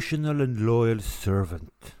emotional and loyal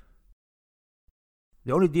servant.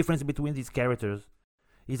 The only difference between these characters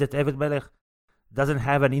is that Eved Melech doesn't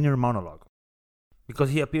have an inner monologue,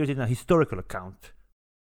 because he appears in a historical account.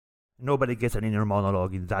 Nobody gets an inner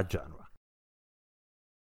monologue in that genre.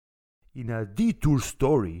 In a detour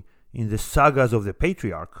story in the sagas of the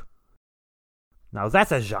patriarch, now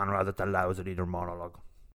that's a genre that allows an inner monologue.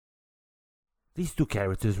 These two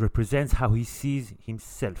characters represent how he sees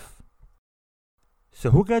himself. So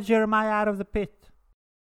who got Jeremiah out of the pit?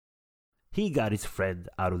 He got his friend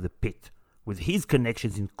out of the pit with his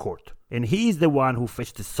connections in court, and he's the one who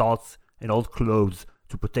fetched the salts and old clothes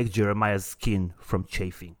to protect Jeremiah's skin from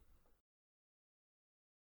chafing.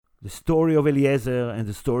 The story of Eliezer and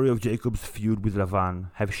the story of Jacob's feud with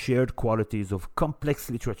Lavan have shared qualities of complex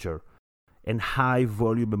literature and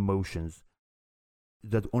high-volume emotions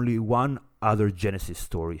that only one other Genesis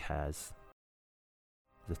story has: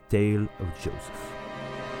 the tale of Joseph.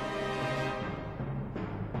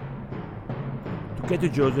 To get to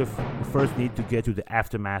Joseph, we first need to get to the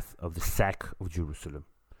aftermath of the sack of Jerusalem.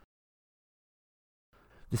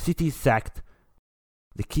 The city is sacked,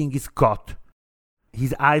 the king is caught,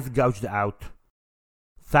 his eyes gouged out,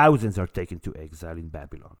 thousands are taken to exile in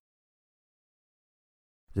Babylon.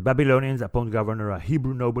 The Babylonians appoint governor a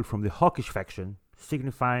Hebrew noble from the hawkish faction,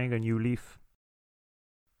 signifying a new leaf.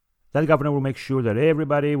 That governor will make sure that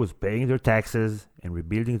everybody was paying their taxes and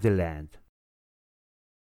rebuilding the land.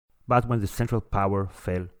 But when the central power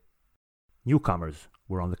fell, newcomers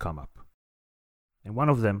were on the come up, and one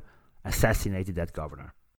of them assassinated that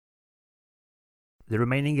governor. The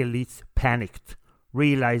remaining elites panicked,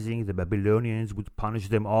 realizing the Babylonians would punish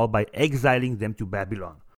them all by exiling them to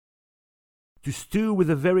Babylon, to stew with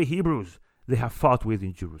the very Hebrews they have fought with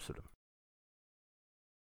in Jerusalem.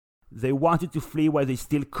 They wanted to flee while they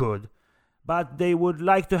still could, but they would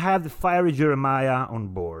like to have the fiery Jeremiah on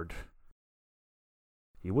board.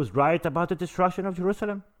 He was right about the destruction of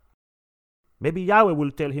Jerusalem. Maybe Yahweh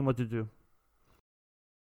will tell him what to do.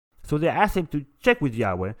 So they asked him to check with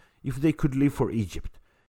Yahweh if they could leave for Egypt.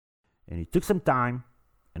 And he took some time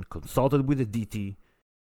and consulted with the deity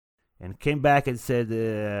and came back and said,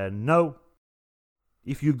 no.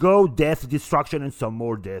 If you go, death, destruction, and some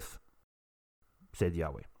more death, said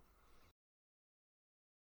Yahweh.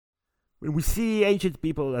 When we see ancient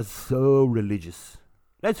people as so religious,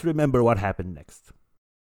 let's remember what happened next.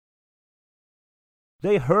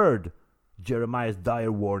 They heard Jeremiah's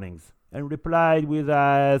dire warnings and replied with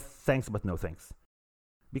thanks but no thanks,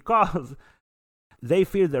 because they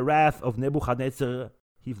feared the wrath of Nebuchadnezzar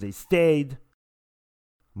if they stayed,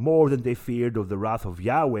 more than they feared of the wrath of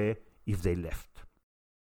Yahweh if they left.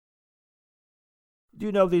 Do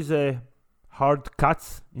you know these hard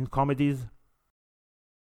cuts in comedies?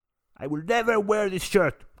 I will never wear this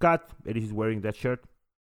shirt. Cut. And he's wearing that shirt.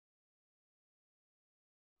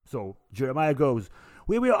 So Jeremiah goes,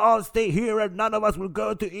 we will all stay here and none of us will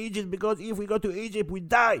go to Egypt, because if we go to Egypt, we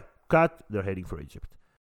die. Cut. They're heading for Egypt.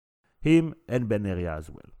 Him and Ben Neriah as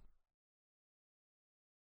well.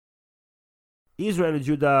 Israel and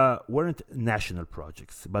Judah weren't national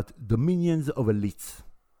projects, but dominions of elites.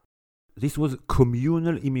 This was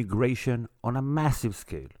communal immigration on a massive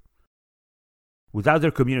scale. Without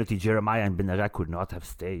their community, Jeremiah and Ben Neriah could not have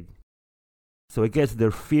stayed. So against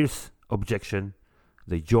their fierce objection,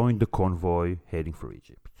 they joined the convoy heading for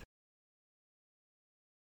Egypt.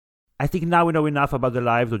 I think now we know enough about the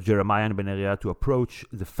lives of Jeremiah and Ben Neriah to approach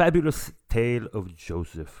the fabulous tale of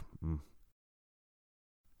Joseph.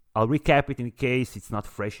 I'll recap it in case it's not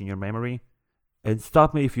fresh in your memory, and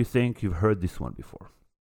stop me if you think you've heard this one before.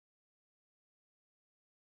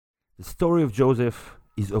 The story of Joseph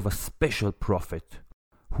is of a special prophet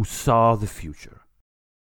who saw the future.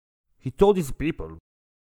 He told his people,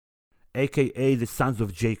 aka the sons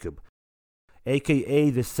of Jacob, aka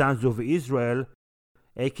the sons of Israel,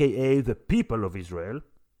 aka the people of Israel.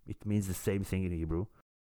 It means the same thing in Hebrew.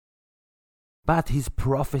 But his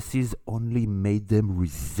prophecies only made them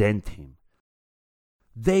resent him.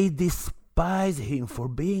 They despise him for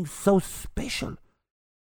being so special.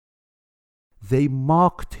 They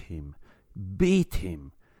mocked him, beat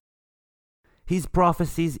him. His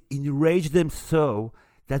prophecies enraged them so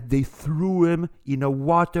that they threw him in a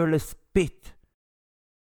waterless pit.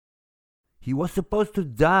 He was supposed to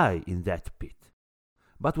die in that pit,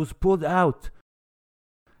 but was pulled out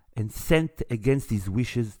and sent against his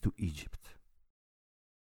wishes to Egypt.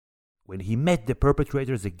 When he met the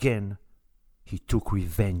perpetrators again, he took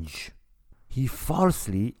revenge. he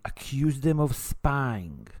falsely accused them of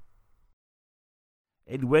spying.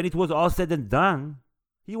 And when it was all said and done,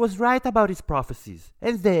 he was right about his prophecies,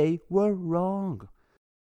 and they were wrong.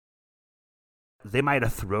 They might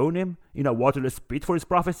have thrown him in a waterless pit for his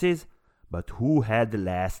prophecies, but who had the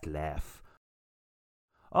last laugh?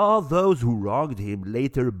 All those who wronged him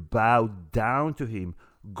later bowed down to him,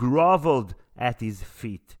 groveled at his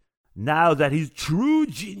feet, now that his true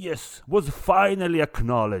genius was finally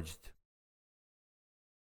acknowledged.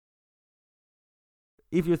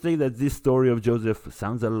 If you think that this story of Joseph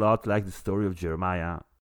sounds a lot like the story of Jeremiah,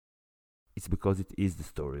 it's because it is the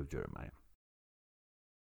story of Jeremiah,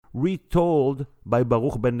 retold by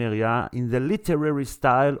Baruch ben Neriah in the literary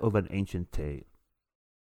style of an ancient tale.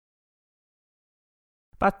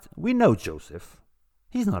 But we know Joseph.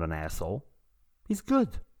 He's not an asshole. He's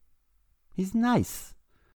good. He's nice.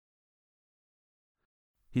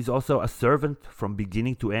 He's also a servant from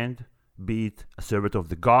beginning to end, be it a servant of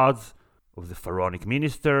the gods, of the pharaonic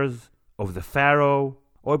ministers, of the pharaoh,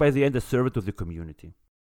 or by the end a servant of the community.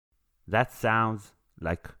 That sounds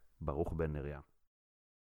like Baruch ben Neriah.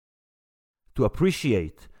 To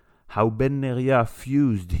appreciate how ben Neriah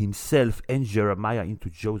fused himself and Jeremiah into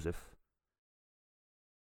Joseph,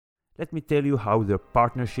 let me tell you how their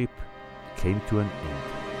partnership came to an end.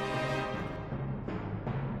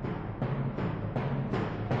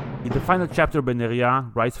 In the final chapter, ben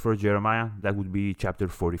Neriah writes for Jeremiah, that would be chapter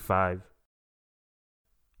 45.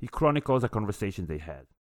 He chronicles a conversation they had.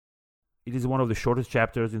 It is one of the shortest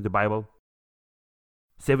chapters in the Bible,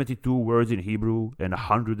 72 words in Hebrew and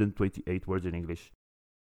 128 words in English.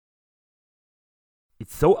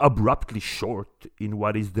 It's so abruptly short in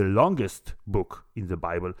what is the longest book in the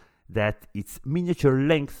Bible that its miniature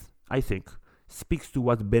length, I think, speaks to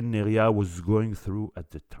what ben Neriah was going through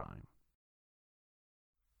at the time.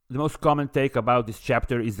 The most common take about this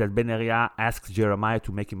chapter is that ben Neriah asks Jeremiah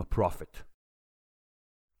to make him a prophet.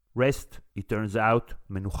 Rest, it turns out,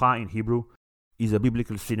 menucha in Hebrew, is a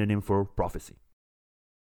biblical synonym for prophecy.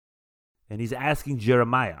 And he's asking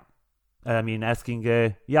Yahweh,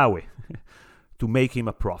 to make him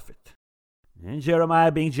a prophet. And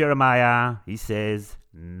Jeremiah, being Jeremiah, he says,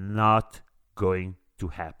 not going to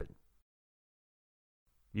happen.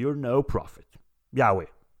 You're no prophet. Yahweh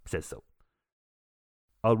says so.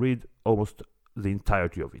 I'll read almost the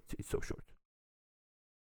entirety of it. It's so short.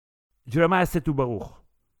 Jeremiah said to Baruch,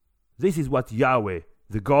 "This is what Yahweh,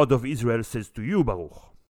 the God of Israel, says to you,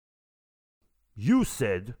 Baruch. You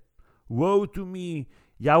said, 'Woe to me,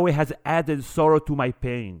 Yahweh has added sorrow to my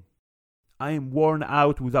pain. I am worn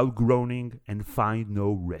out without groaning and find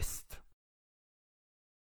no rest.'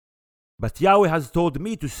 But Yahweh has told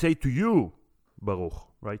me to say to you,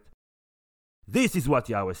 Baruch," right? "This is what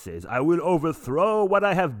Yahweh says. I will overthrow what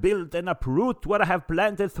I have built and uproot what I have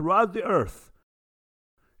planted throughout the earth.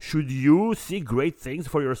 Should you seek great things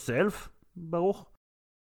for yourself, Baruch?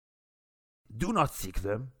 Do not seek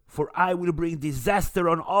them, for I will bring disaster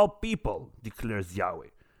on all people, declares Yahweh.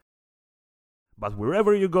 But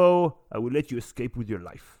wherever you go, I will let you escape with your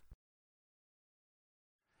life."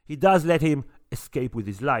 He does let him escape with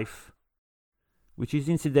his life, which is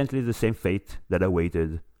incidentally the same fate that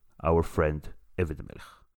awaited our friend Eved-Melech.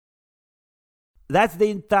 That's the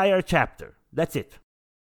entire chapter. That's it.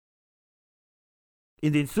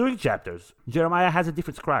 In the ensuing chapters, Jeremiah has a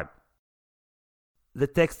different scribe. The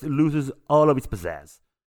text loses all of its pizzazz.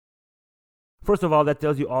 First of all, that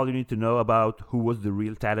tells you all you need to know about who was the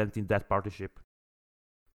real talent in that partnership.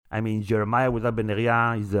 Jeremiah without ben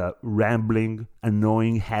Neriah is a rambling,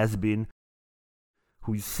 annoying has-been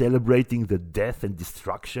who is celebrating the death and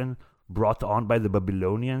destruction brought on by the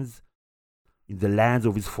Babylonians in the lands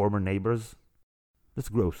of his former neighbors. That's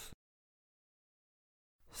gross.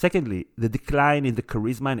 Secondly, the decline in the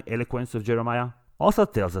charisma and eloquence of Jeremiah also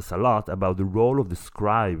tells us a lot about the role of the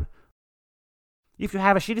scribe. If you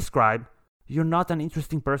have a shitty scribe, you're not an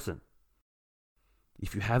interesting person.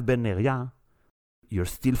 If you have ben Neriah, you're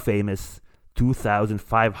still famous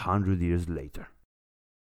 2,500 years later.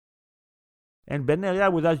 And ben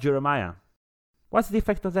Neriah without Jeremiah, what's the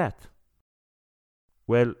effect of that?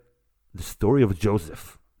 Well, the story of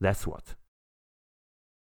Joseph, that's what.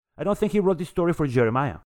 I don't think he wrote this story for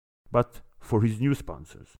Jeremiah, but for his new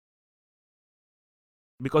sponsors.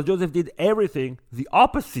 Because Joseph did everything the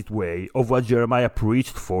opposite way of what Jeremiah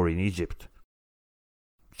preached for in Egypt.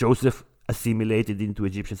 Joseph assimilated into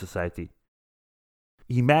Egyptian society.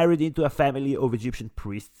 He married into a family of Egyptian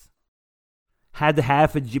priests, had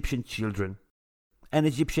half Egyptian children, an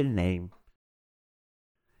Egyptian name.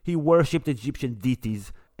 He worshipped Egyptian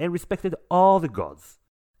deities and respected all the gods.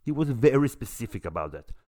 He was very specific about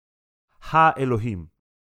that. Ha Elohim,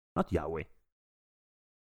 not Yahweh,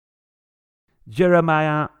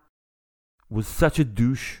 Jeremiah was such a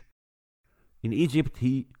douche. In Egypt,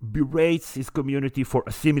 he berates his community for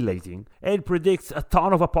assimilating and predicts a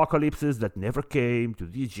ton of apocalypses that never came to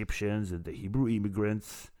the Egyptians and the Hebrew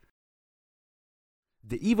immigrants.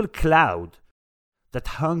 The evil cloud that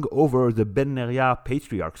hung over the Ben Neriah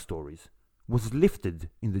patriarch stories was lifted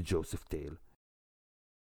in the Joseph tale.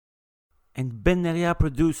 And Ben Neriah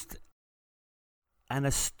produced an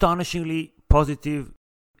astonishingly positive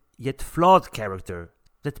yet flawed character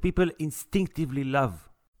that people instinctively love.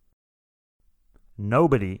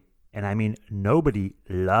 Nobody, and I mean nobody,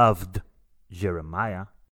 loved Jeremiah.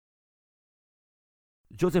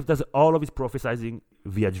 Joseph does all of his prophesying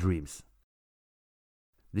via dreams.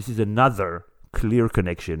 This is another clear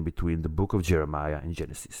connection between the book of Jeremiah and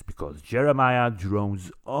Genesis, because Jeremiah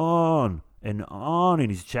drones on and on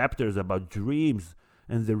in his chapters about dreams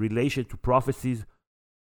and the relation to prophecies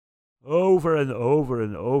over and over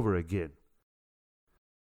and over again.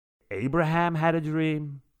 Abraham had a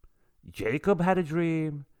dream. Jacob had a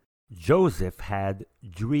dream. Joseph had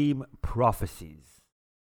dream prophecies.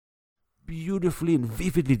 Beautifully and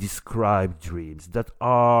vividly described dreams that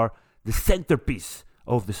are the centerpiece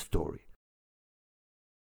of the story.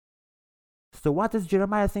 So what does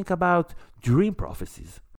Jeremiah think about dream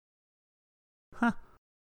prophecies?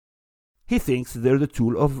 He thinks they're the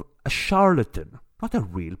tool of a charlatan, not a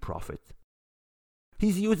real prophet.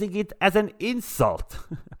 He's using it as an insult.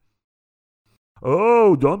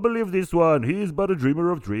 Oh, don't believe this one. He is but a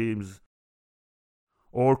dreamer of dreams.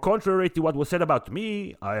 Or contrary to what was said about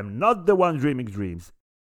me, I am not the one dreaming dreams.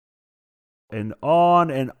 And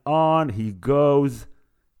on he goes.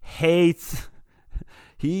 Hates.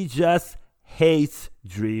 He just hates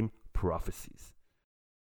dream prophecies.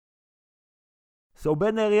 So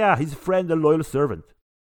Ben Neriah, his friend and loyal servant,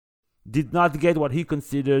 did not get what he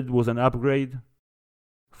considered was an upgrade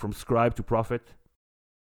from scribe to prophet.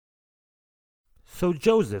 So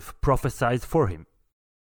Joseph prophesied for him.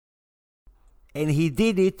 And he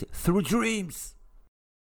did it through dreams.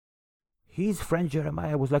 His friend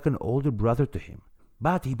Jeremiah was like an older brother to him,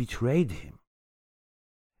 but he betrayed him.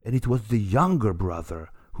 And it was the younger brother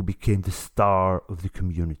who became the star of the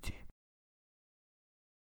community.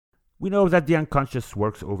 We know that the unconscious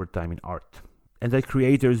works overtime in art, and that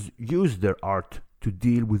creators use their art to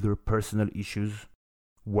deal with their personal issues,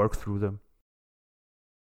 work through them.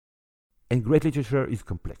 And great literature is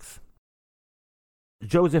complex.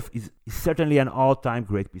 Joseph is certainly an all-time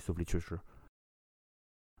great piece of literature.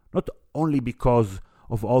 Not only because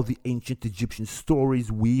of all the ancient Egyptian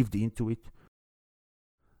stories weaved into it,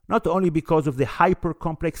 not only because of the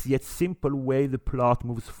hyper-complex yet simple way the plot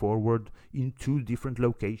moves forward in two different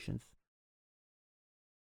locations,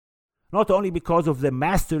 not only because of the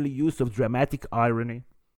masterly use of dramatic irony,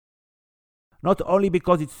 not only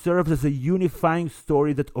because it serves as a unifying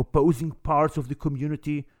story that opposing parts of the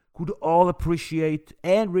community could all appreciate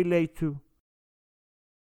and relate to,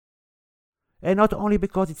 and not only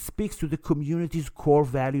because it speaks to the community's core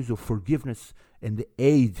values of forgiveness and the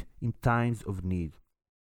aid in times of need.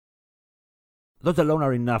 Those alone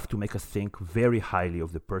are enough to make us think very highly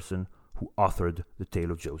of the person who authored the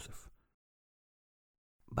tale of Joseph.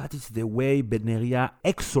 But it's the way Ben Neriah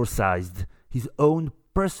exorcised his own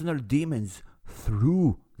personal demons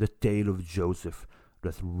through the tale of Joseph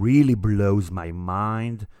that really blows my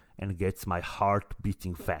mind and gets my heart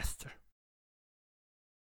beating faster.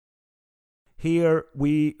 Here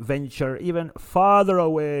we venture even farther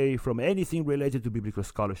away from anything related to biblical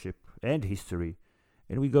scholarship and history,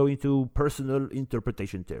 and we go into personal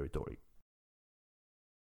interpretation territory.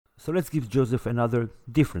 So let's give Joseph another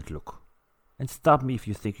different look. And stop me if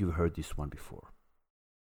you think you've heard this one before.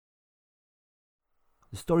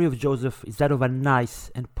 The story of Joseph is that of a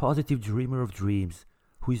nice and positive dreamer of dreams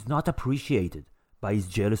who is not appreciated by his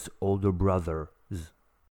jealous older brothers,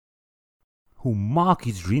 who mock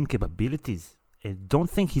his dream capabilities and don't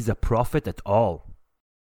think he's a prophet at all.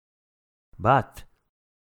 But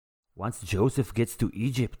once Joseph gets to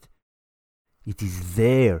Egypt, it is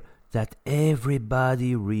there that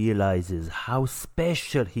everybody realizes how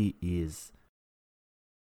special he is.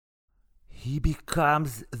 He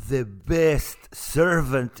becomes the best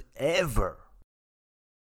servant ever.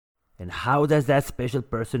 And how does that special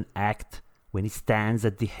person act when he stands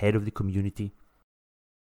at the head of the community?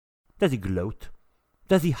 Does he gloat?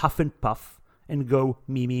 Does he huff and puff and go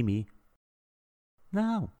me, me, me?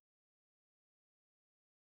 No.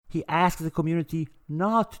 He asks the community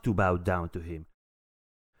not to bow down to him,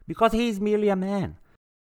 because he is merely a man,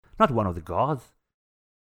 not one of the gods.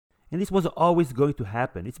 And this was always going to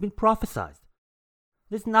happen. It's been prophesied.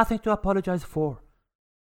 There's nothing to apologize for.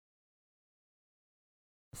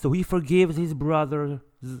 So he forgives his brothers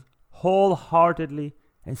wholeheartedly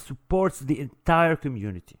and supports the entire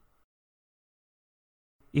community.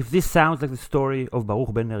 If this sounds like the story of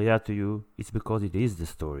Baruch ben Neriah to you, it's because it is the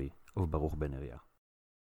story of Baruch ben Neriah.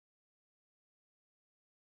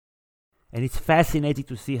 And it's fascinating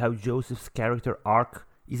to see how Joseph's character arc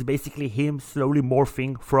is basically him slowly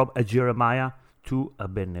morphing from a Jeremiah to a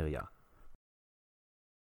ben Neriah.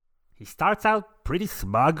 He starts out pretty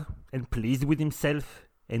smug and pleased with himself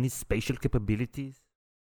and his spatial capabilities.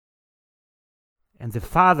 And the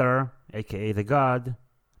father, aka the God,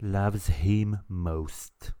 loves him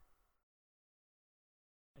most.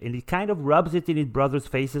 And he kind of rubs it in his brother's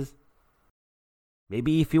faces.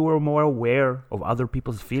 Maybe if he were more aware of other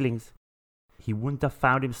people's feelings, he wouldn't have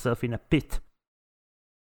found himself in a pit.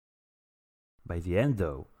 By the end,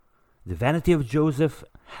 though, the vanity of Joseph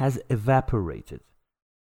has evaporated,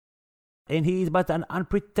 and he is but an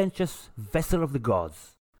unpretentious vessel of the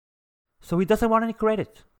gods. So he doesn't want any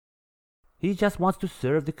credit. He just wants to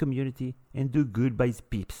serve the community and do good by his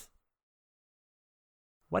peeps.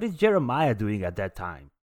 What is Jeremiah doing at that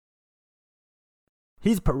time?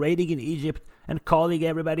 He's parading in Egypt and calling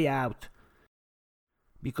everybody out,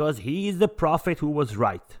 because he is the prophet who was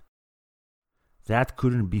right. That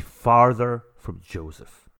couldn't be farther from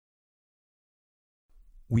Joseph.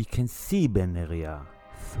 We can see ben Neriah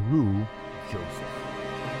through Joseph.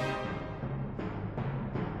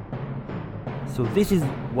 So this is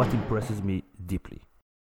what impresses me deeply.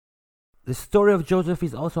 The story of Joseph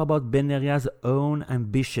is also about ben Neriah's own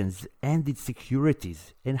ambitions and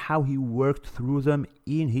insecurities and how he worked through them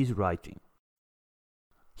in his writing.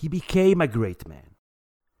 He became a great man,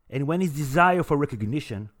 and when his desire for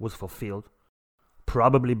recognition was fulfilled,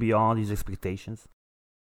 probably beyond his expectations,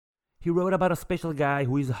 he wrote about a special guy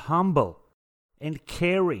who is humble and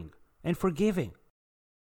caring and forgiving.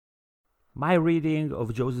 My reading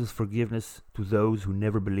of Joseph's forgiveness to those who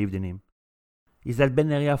never believed in him is that ben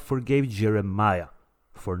Neriah forgave Jeremiah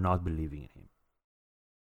for not believing in him.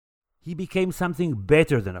 He became something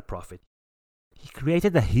better than a prophet. He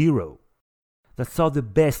created a hero that saw the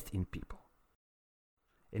best in people.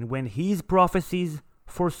 And when his prophecies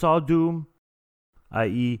foresaw doom,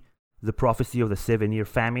 i.e., the prophecy of the 7-year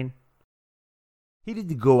famine, he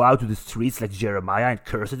didn't go out to the streets like Jeremiah and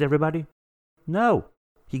curse at everybody. No,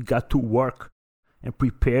 he got to work and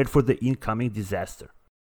prepared for the incoming disaster.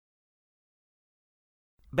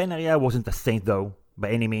 Ben Neriah wasn't a saint, though,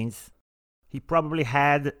 by any means. He probably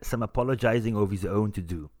had some apologizing of his own to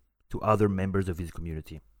do to other members of his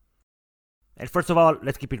community. And first of all,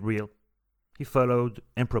 let's keep it real. He followed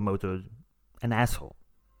and promoted an asshole.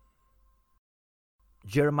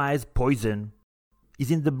 Jeremiah's poison is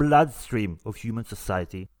in the bloodstream of human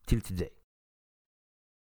society till today.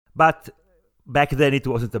 But back then it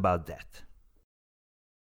wasn't about that.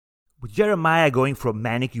 With Jeremiah going from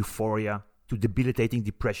manic euphoria to debilitating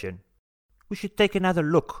depression, we should take another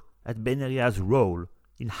look at ben Neriah's role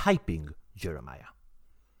in hyping Jeremiah.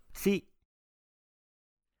 See,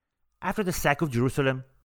 after the sack of Jerusalem,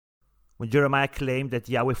 when Jeremiah claimed that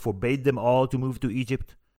Yahweh forbade them all to move to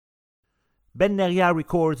Egypt, ben Neriah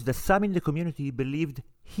records that some in the community believed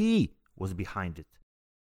he was behind it,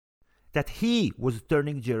 that he was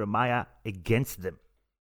turning Jeremiah against them.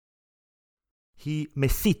 He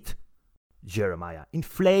messit Jeremiah,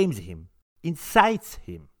 inflames him, incites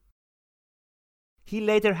him. He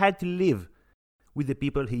later had to live with the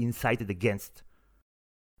people he incited against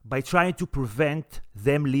by trying to prevent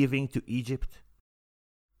them leaving to Egypt.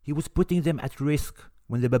 He was putting them at risk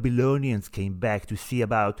when the Babylonians came back to see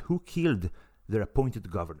about who killed their appointed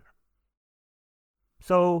governor.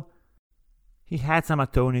 So, he had some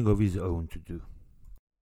atoning of his own to do.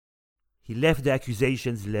 He left the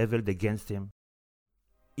accusations leveled against him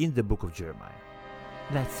in the book of Jeremiah.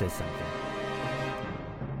 That says something.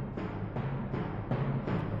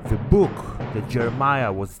 The book that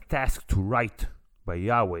Jeremiah was tasked to write by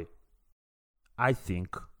Yahweh, I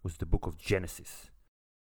think, was the book of Genesis.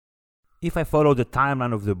 If I follow the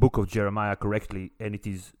timeline of the book of Jeremiah correctly, and it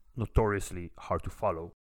is notoriously hard to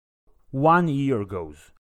follow, 1 year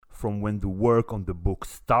goes from when the work on the book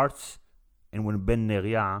starts and when ben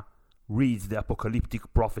Neriah reads the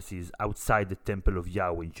apocalyptic prophecies outside the temple of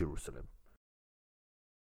Yahweh in Jerusalem.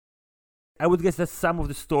 I would guess that some of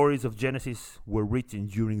the stories of Genesis were written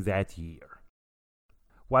during that year,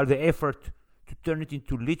 while the effort to turn it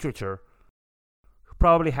into literature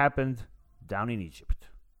probably happened down in Egypt.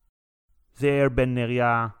 There, ben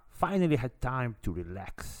Neriah finally had time to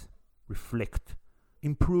relax, reflect,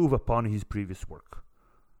 improve upon his previous work.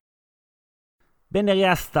 Ben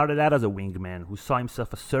Neriah started out as a wingman who saw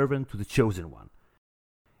himself a servant to the Chosen One,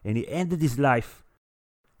 and he ended his life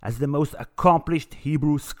as the most accomplished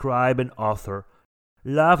Hebrew scribe and author,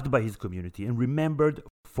 loved by his community and remembered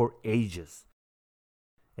for ages.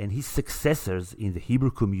 And his successors in the Hebrew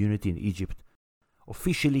community in Egypt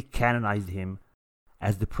officially canonized him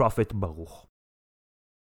as the prophet Baruch.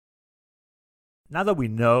 Now that we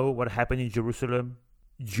know what happened in Jerusalem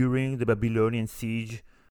during the Babylonian siege,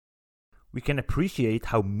 we can appreciate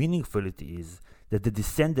how meaningful it is that the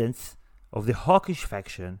descendants of the hawkish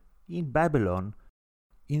faction in Babylon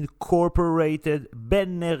incorporated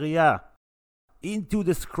Ben Neriah into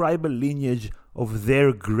the scribal lineage of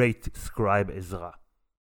their great scribe Ezra.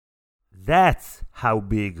 That's how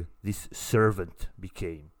big this servant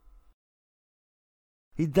became.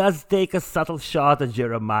 He does take a subtle shot at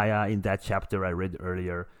Jeremiah in that chapter I read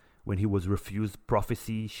earlier when he was refused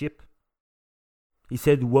prophecyship. He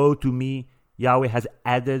said, "Woe to me, Yahweh has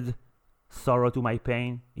added sorrow to my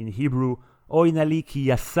pain." In Hebrew, Oy nali ki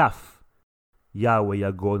yasaf, Yahweh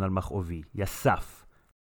yagon al machovi. Yasaf,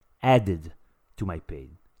 added to my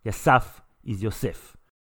pain. Yasaf is Yosef,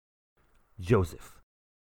 Joseph.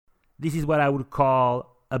 This is what I would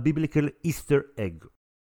call a biblical Easter egg.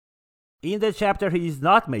 In the chapter he is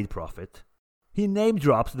not made prophet, he name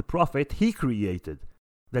drops the prophet he created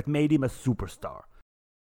that made him a superstar.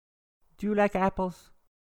 Do you like apples?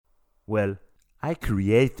 Well, I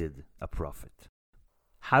created a prophet.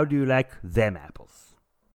 How do you like them apples?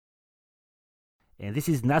 And this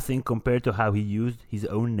is nothing compared to how he used his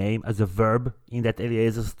own name as a verb in that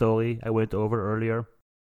Eliezer story I went over earlier.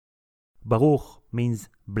 Baruch means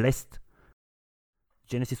blessed.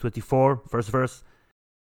 Genesis 24, first verse.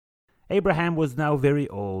 Abraham was now very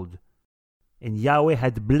old, and Yahweh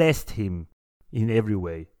had blessed him in every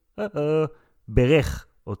way. Berech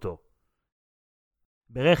oto.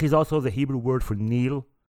 Berech is also the Hebrew word for kneel,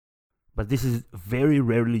 but this is very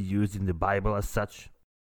rarely used in the Bible as such.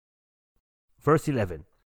 Verse 11.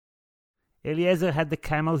 Eliezer had the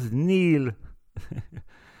camels kneel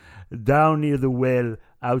down near the well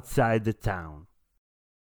outside the town.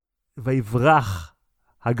 Vayvrach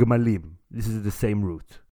hagmalim. This is the same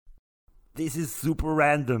root. This is super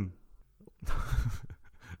random.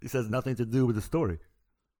 This has nothing to do with the story.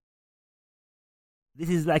 This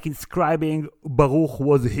is like inscribing Baruch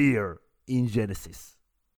was here in Genesis.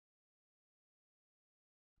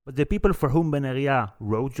 But the people for whom Ben Neriah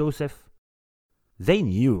wrote Joseph, they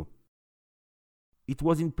knew. It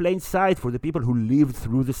was in plain sight for the people who lived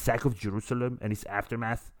through the sack of Jerusalem and its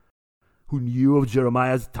aftermath, who knew of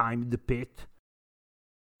Jeremiah's time in the pit.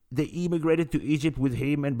 They immigrated to Egypt with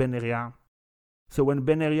him and Ben Neriah. So when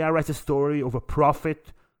Ben Neriah writes a story of a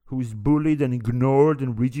prophet who is bullied and ignored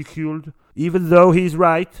and ridiculed, even though he is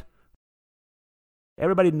right,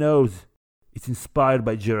 everybody knows it's inspired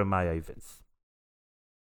by Jeremiah events.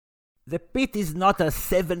 The pit is not a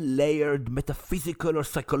 7-layered metaphysical or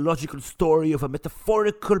psychological story of a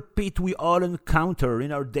metaphorical pit we all encounter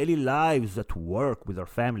in our daily lives at work with our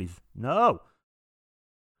families. No.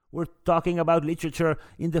 We're talking about literature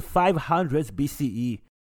in the 500s BCE.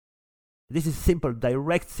 This is simple,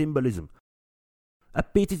 direct symbolism. A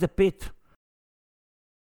pit is a pit.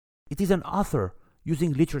 It is an author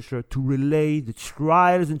using literature to relay the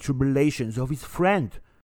trials and tribulations of his friend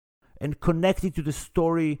and connect it to the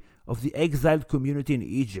story of the exiled community in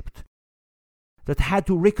Egypt that had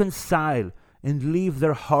to reconcile and leave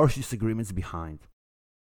their harsh disagreements behind.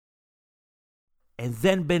 And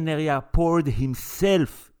then Ben Neriah poured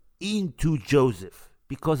himself into Joseph,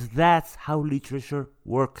 because that's how literature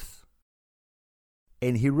works.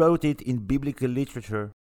 And he wrote it in biblical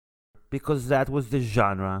literature because that was the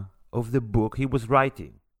genre of the book he was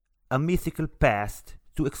writing, a mythical past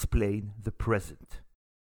to explain the present.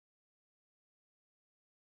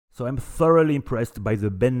 So I'm thoroughly impressed by the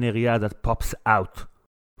Ben Neriah that pops out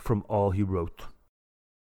from all he wrote.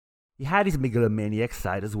 He had his megalomaniac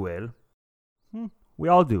side as well. We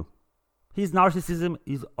all do. His narcissism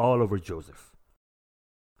is all over Joseph.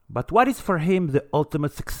 But what is for him the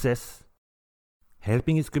ultimate success?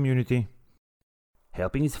 Helping his community,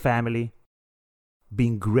 helping his family,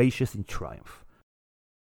 being gracious in triumph.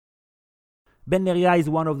 Ben Neriah is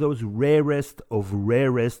one of those rarest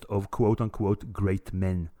of quote-unquote great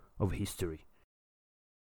men of history.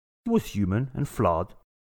 He was human and flawed,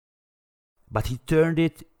 but he turned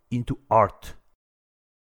it into art.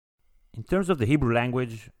 In terms of the Hebrew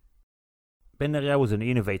language, Ben Neriah was an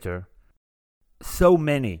innovator. So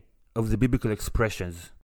many of the biblical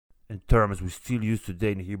expressions and terms we still use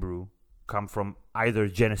today in Hebrew come from either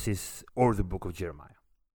Genesis or the book of Jeremiah.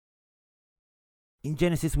 In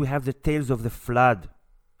Genesis, we have the tales of the flood,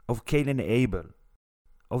 of Cain and Abel,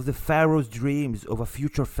 of the Pharaoh's dreams of a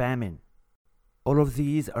future famine. All of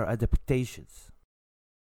these are adaptations.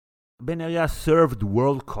 Ben Neria served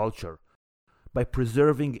world culture by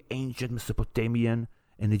preserving ancient Mesopotamian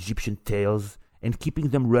and Egyptian tales and keeping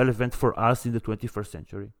them relevant for us in the 21st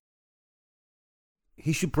century.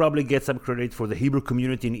 He should probably get some credit for the Hebrew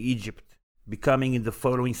community in Egypt, becoming in the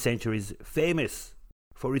following centuries famous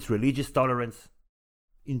for its religious tolerance,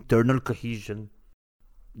 internal cohesion,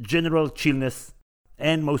 general chillness,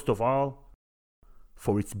 and most of all,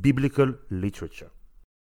 for its biblical literature.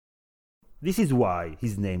 This is why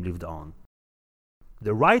his name lived on.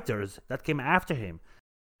 The writers that came after him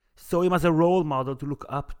saw him as a role model to look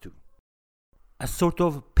up to, a sort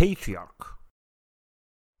of patriarch.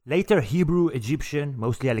 Later Hebrew, Egyptian,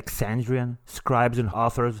 mostly Alexandrian, scribes and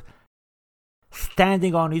authors,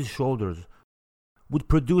 standing on his shoulders, would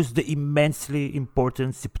produce the immensely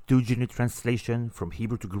important Septuagint translation from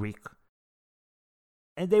Hebrew to Greek.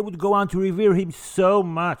 And they would go on to revere him so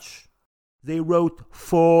much. They wrote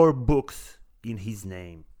 4 books in his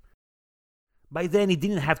name. By then he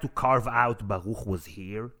didn't have to carve out Baruch was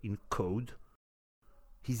here in code.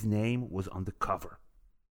 His name was on the cover.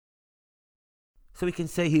 So we can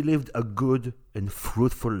say he lived a good and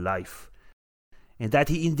fruitful life, and that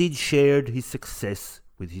he indeed shared his success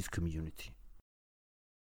with his community.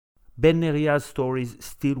 Ben Neria's stories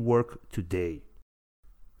still work today.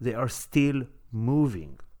 They are still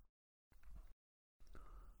moving.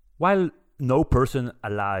 While no person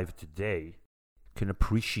alive today can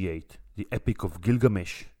appreciate the Epic of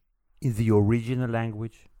Gilgamesh in the original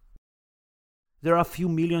language, there are a few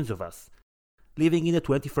millions of us living in the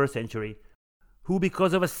 21st century who,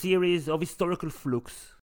 because of a series of historical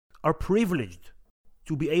flukes, are privileged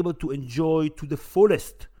to be able to enjoy to the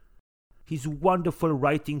fullest his wonderful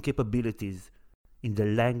writing capabilities in the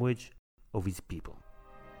language of his people.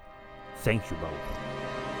 Thank you, Baruch.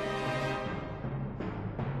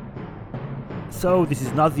 So, this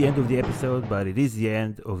is not the end of the episode, but it is the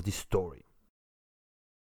end of this story.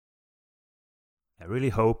 I really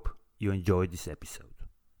hope you enjoyed this episode.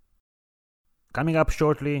 Coming up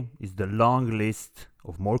shortly is the long list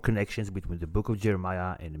of more connections between the book of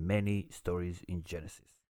Jeremiah and many stories in Genesis.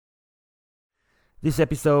 This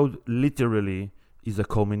episode literally is a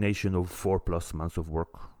culmination of 4+ months of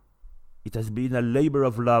work. It has been a labor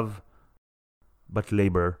of love, but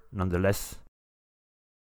labor nonetheless.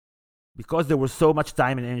 Because there was so much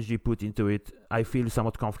time and energy put into it, I feel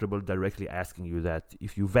somewhat comfortable directly asking you that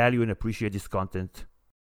if you value and appreciate this content,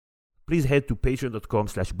 please head to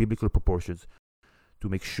patreon.com/biblicalproportions to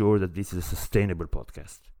make sure that this is a sustainable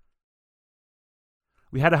podcast.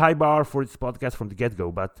 We had a high bar for this podcast from the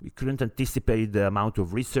get-go, but we couldn't anticipate the amount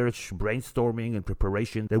of research, brainstorming, and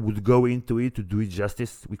preparation that would go into it to do it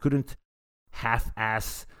justice. We couldn't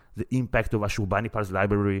half-ass the impact of Ashurbanipal's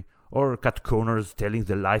library or cut corners telling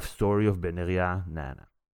the life story of Ben Neria. Nah.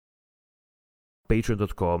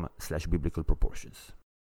 Patreon.com/biblicalproportions.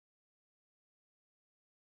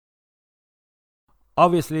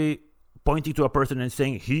 Obviously, pointing to a person and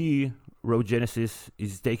saying he wrote Genesis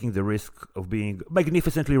is taking the risk of being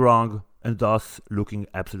magnificently wrong and thus looking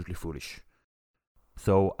absolutely foolish.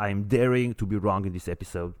 So I'm daring to be wrong in this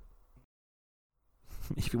episode.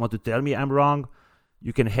 If you want to tell me I'm wrong,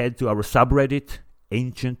 you can head to our subreddit,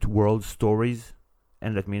 Ancient World Stories,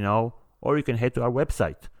 and let me know. Or you can head to our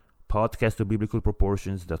website,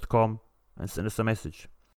 podcastofbiblicalproportions.com, and send us a message.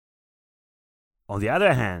 On the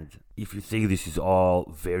other hand, if you think this is all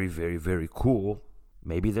very, very, very cool,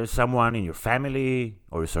 maybe there's someone in your family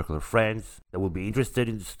or your circle of friends that will be interested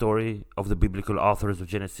in the story of the biblical authors of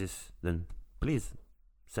Genesis, then please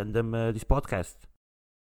send them this podcast.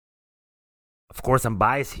 Of course, I'm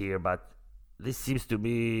biased here, but this seems to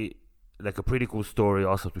me like a pretty cool story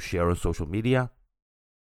also to share on social media.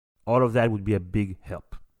 All of that would be a big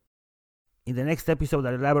help. In the next episode,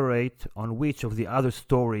 I'll elaborate on which of the other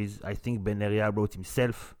stories I think Ben Neria wrote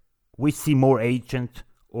himself, which seem more ancient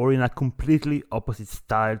or in a completely opposite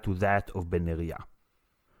style to that of Ben Neria.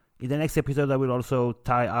 In the next episode, I will also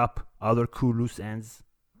tie up other cool loose ends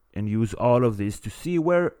and use all of this to see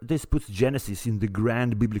where this puts Genesis in the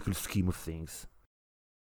grand biblical scheme of things.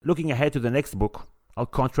 Looking ahead to the next book, I'll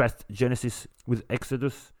contrast Genesis with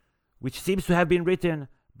Exodus, which seems to have been written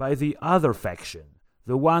by the other faction,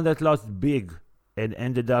 the one that lost big and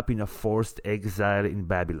ended up in a forced exile in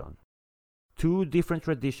Babylon. 2 different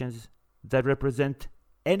traditions that represent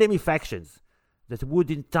enemy factions that would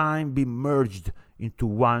in time be merged into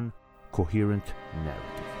one coherent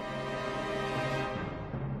narrative.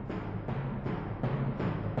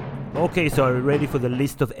 Okay, so are you ready for the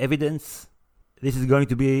list of evidence? This is going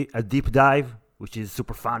to be a deep dive, which is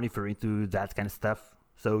super fun if you're into that kind of stuff.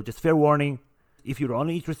 So just fair warning, if you're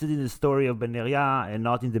only interested in the story of Ben Neria and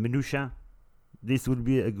not in the minutia, this would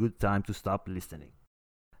be a good time to stop listening.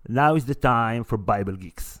 Now is the time for Bible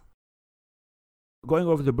Geeks. Going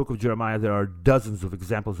over the book of Jeremiah, there are dozens of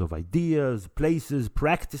examples of ideas, places,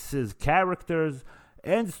 practices, characters,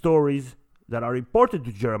 and stories that are important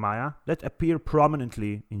to Jeremiah that appear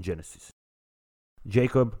prominently in Genesis.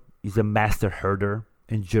 Jacob is a master herder,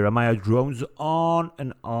 and Jeremiah drones on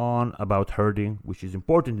and on about herding, which is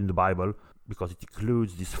important in the Bible because it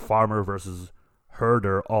includes this farmer versus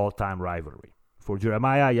herder all-time rivalry. For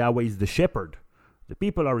Jeremiah, Yahweh is the shepherd. The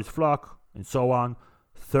people are his flock, and so on.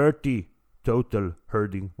 30 total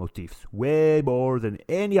herding motifs, way more than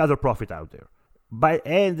any other prophet out there.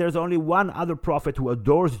 And there's only one other prophet who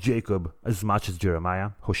adores Jacob as much as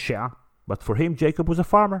Jeremiah, Hosea. But for him, Jacob was a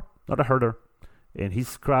farmer, not a herder. And his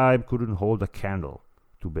scribe couldn't hold a candle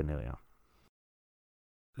to Benaiah.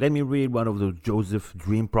 Let me read one of those Joseph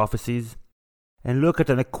dream prophecies and look at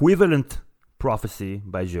an equivalent prophecy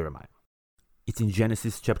by Jeremiah. It's in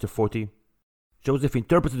Genesis chapter 40. Joseph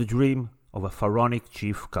interprets the dream of a pharaonic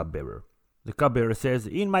chief cupbearer. The cupbearer says,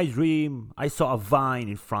 "In my dream, I saw a vine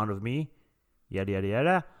in front of me. Yada, yada,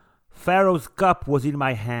 yada. Pharaoh's cup was in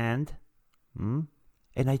my hand. And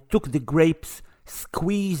I took the grapes,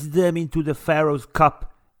 squeezed them into the Pharaoh's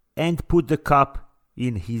cup, and put the cup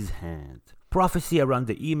in his hand." Prophecy around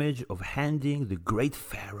the image of handing the great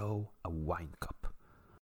Pharaoh a wine cup.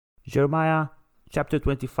 Jeremiah chapter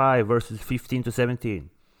 25, verses 15 to 17.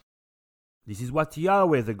 "This is what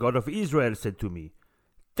Yahweh, the God of Israel, said to me.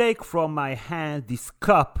 Take from my hand this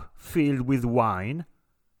cup filled with wine."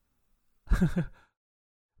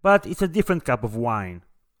 But it's a different cup of wine,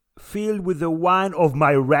 "filled with the wine of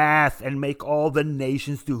my wrath, and make all the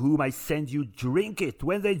nations to whom I send you drink it.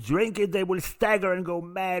 When they drink it, they will stagger and go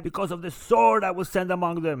mad because of the sword I will send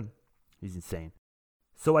among them." He's insane.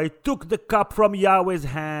 "So I took the cup from Yahweh's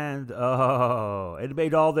hand, and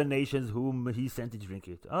made all the nations whom he sent to drink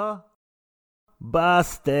it."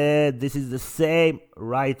 Busted. This is the same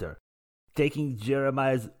writer taking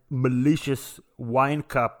Jeremiah's malicious wine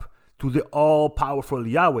cup to the all-powerful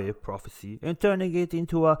Yahweh prophecy and turning it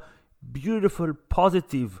into a beautiful,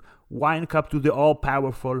 positive wine cup to the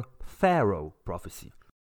all-powerful Pharaoh prophecy.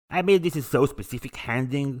 I mean, this is so specific,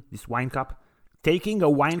 handing this wine cup. Taking a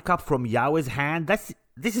wine cup from Yahweh's hand, this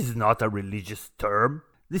is not a religious term.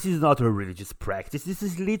 This is not a religious practice. This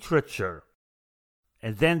is literature.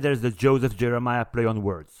 And then there's the Joseph-Jeremiah play on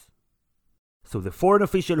words. So the foreign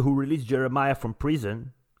official who released Jeremiah from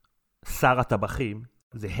prison, Sarah Tabachim,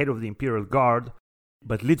 the head of the imperial guard,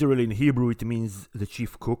 but literally in Hebrew it means the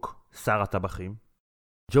chief cook, Sarah Tabachim.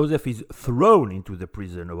 Joseph is thrown into the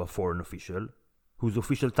prison of a foreign official, whose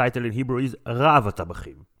official title in Hebrew is Rav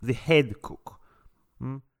Tabachim, the head cook.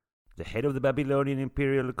 The head of the Babylonian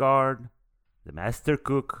imperial guard, the master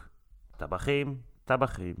cook, Tabachim.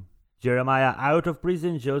 Jeremiah out of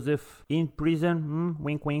prison, Joseph in prison,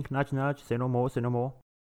 wink wink, nudge nudge, say no more.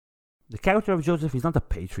 The character of Joseph is not a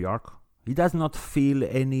patriarch. He does not fill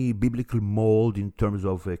any biblical mold in terms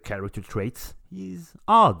of character traits. He's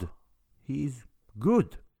odd. He's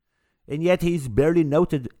good. And yet he's barely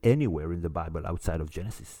noted anywhere in the Bible outside of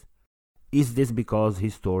Genesis. Is this because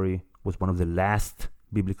his story was one of the last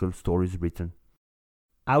biblical stories written?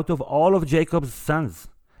 Out of all of Jacob's sons,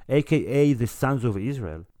 aka the sons of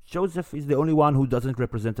Israel, Joseph is the only one who doesn't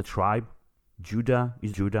represent a tribe. Judah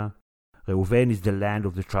is Judah. Reuven is the land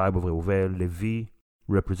of the tribe of Reuven. Levi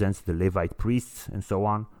represents the Levite priests, and so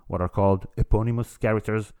on, what are called eponymous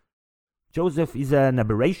characters. Joseph is an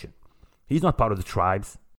aberration. He's not part of the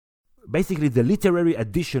tribes. Basically, the literary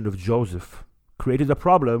addition of Joseph created a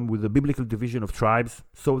problem with the biblical division of tribes,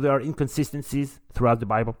 so there are inconsistencies throughout the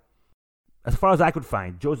Bible. As far as I could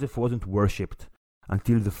find, Joseph wasn't worshipped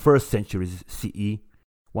until the 1st centuries CE,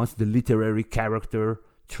 once the literary character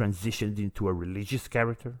transitioned into a religious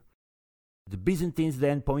character. The Byzantines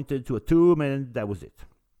then pointed to a tomb, and that was it.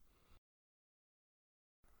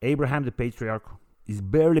 Abraham the patriarch is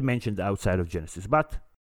barely mentioned outside of Genesis, but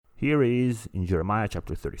here he is in Jeremiah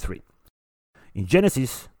chapter 33. In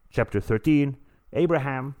Genesis chapter 13,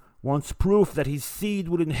 Abraham wants proof that his seed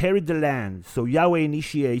will inherit the land, so Yahweh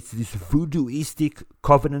initiates this voodooistic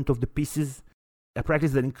covenant of the pieces, a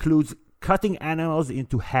practice that includes cutting animals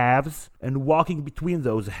into halves and walking between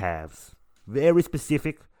those halves. Very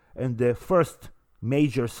specific, and the first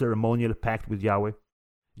major ceremonial pact with Yahweh.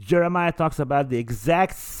 Jeremiah talks about the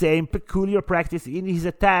exact same peculiar practice in his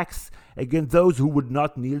attacks against those who would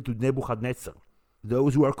not kneel to Nebuchadnezzar,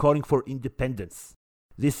 those who are calling for independence.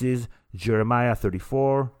 This is Jeremiah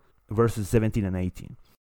 34, verses 17 and 18.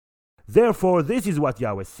 "Therefore, this is what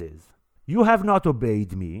Yahweh says. You have not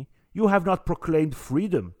obeyed me. You have not proclaimed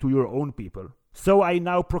freedom to your own people. So I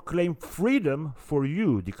now proclaim freedom for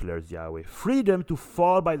you, declares Yahweh. Freedom to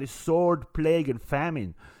fall by the sword, plague, and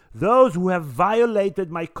famine. Those who have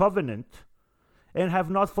violated my covenant and have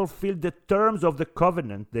not fulfilled the terms of the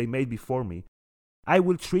covenant they made before me, I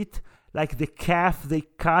will treat like the calf they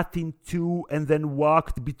cut in two and then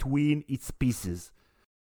walked between its pieces.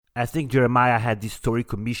 I think Jeremiah had this story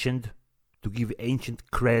commissioned to give ancient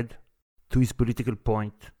cred to his political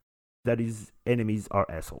point that his enemies are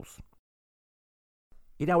assholes.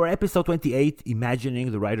 In our episode 28,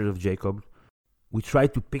 Imagining the Writers of Jacob, we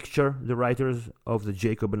tried to picture the writers of the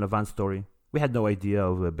Jacob and Lavan story. We had no idea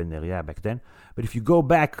of Ben Neriah back then, but if you go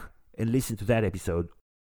back and listen to that episode,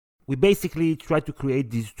 we basically tried to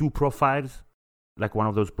create these two profiles, like one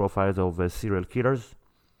of those profiles of serial killers.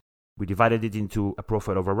 We divided it into a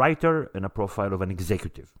profile of a writer and a profile of an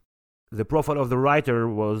executive. The profile of the writer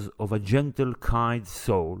was of a gentle, kind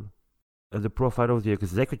soul, and the profile of the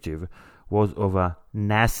executive was of a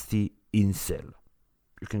nasty incel.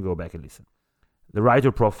 You can go back and listen. The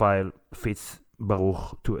writer profile fits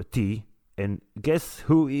Baruch to a T, and guess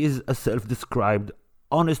who is a self-described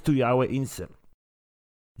honest to Yahweh incel?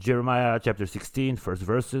 Jeremiah chapter 16, first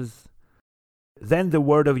verses. Then the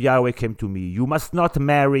word of Yahweh came to me, you must not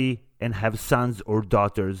marry and have sons or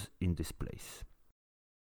daughters in this place.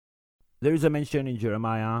 There is a mention in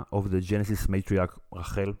Jeremiah of the Genesis matriarch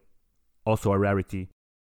Rachel, also a rarity.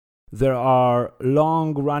 There are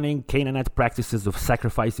long-running Canaanite practices of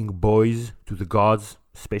sacrificing boys to the gods,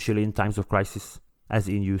 especially in times of crisis, as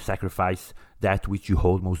in you sacrifice that which you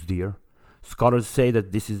hold most dear. Scholars say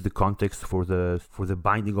that this is the context for the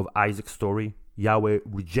binding of Isaac's story, Yahweh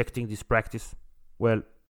rejecting this practice. Well,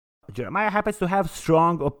 Jeremiah happens to have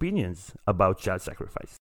strong opinions about child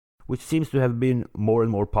sacrifice, which seems to have been more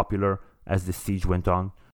and more popular as the siege went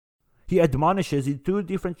on. He admonishes in 2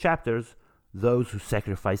 different chapters those who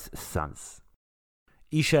sacrifice sons.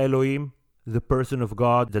 Isha Elohim, the person of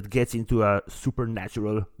God that gets into a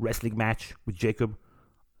supernatural wrestling match with Jacob,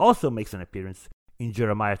 also makes an appearance in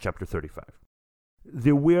Jeremiah chapter 35.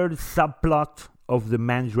 The weird subplot of the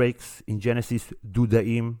mandrakes in Genesis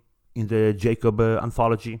Dudaim in the Jacob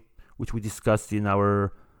anthology, which we discussed in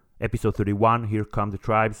our episode 31, Here Come the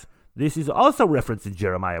Tribes. This is also referenced in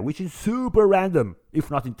Jeremiah, which is super random,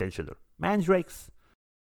 if not intentional. Mandrakes.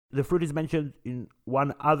 The fruit is mentioned in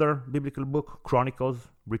one other biblical book, Chronicles,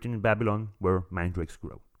 written in Babylon, where mandrakes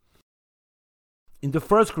grow. In the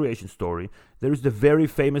first creation story, there is the very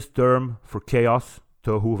famous term for chaos,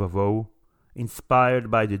 tohu vavohu,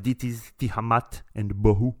 inspired by the deities Tiamat and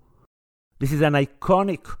Bohu. This is an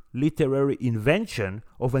iconic literary invention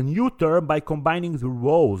of a new term by combining the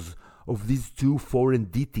roles of these 2 foreign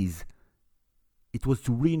deities. It was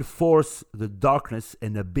to reinforce the darkness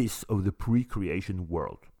and abyss of the pre-creation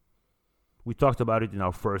world. We talked about it in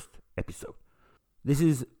our first episode. This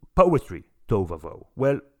is poetry, tohu vavohu.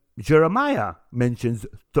 Well, Jeremiah mentions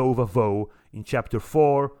tohu vavohu in chapter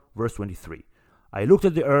 4, verse 23. I looked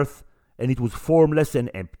at the earth, and it was formless and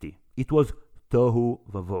empty. It was tohu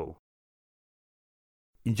vavohu.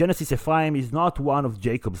 In Genesis, Ephraim is not one of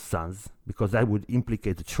Jacob's sons, because that would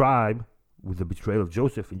implicate the tribe with the betrayal of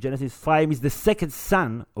Joseph. In Genesis, Ephraim is the second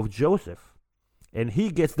son of Joseph, and he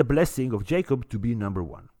gets the blessing of Jacob to be number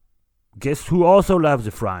 1. Guess who also loves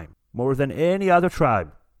Ephraim more than any other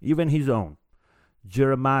tribe, even his own?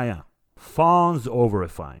 Jeremiah fawns over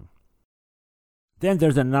Ephraim. Then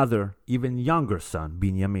there's another, even younger son,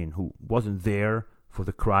 Binyamin, who wasn't there for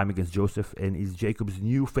the crime against Joseph and is Jacob's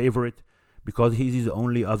new favorite because he's his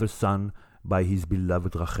only other son by his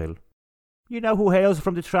beloved Rachel. You know who hails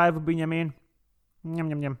from the tribe of Binyamin?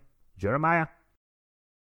 Jeremiah.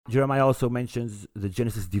 Jeremiah also mentions the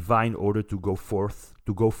Genesis divine order to go forth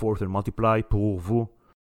and multiply, pourvu,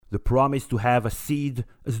 the promise to have a seed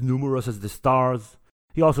as numerous as the stars.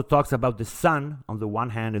 He also talks about the sun on the one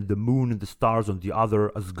hand and the moon and the stars on the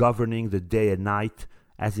other as governing the day and night,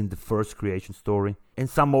 as in the first creation story, and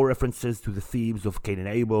some more references to the themes of Cain and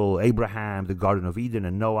Abel, Abraham, the Garden of Eden,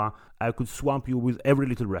 and Noah. I could swamp you with every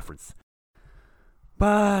little reference.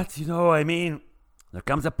 But, there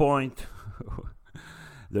comes a point...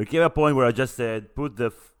 There came a point where I just said, put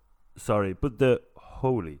the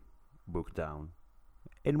holy book down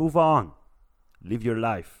and move on. Live your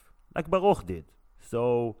life like Baruch did.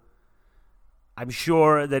 So I'm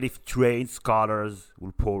sure that if trained scholars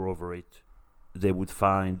will pore over it, they would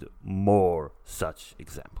find more such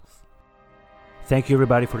examples. Thank you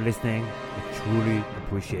everybody for listening. I truly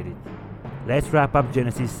appreciate it. Let's wrap up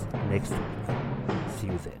Genesis next week. See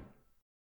you then.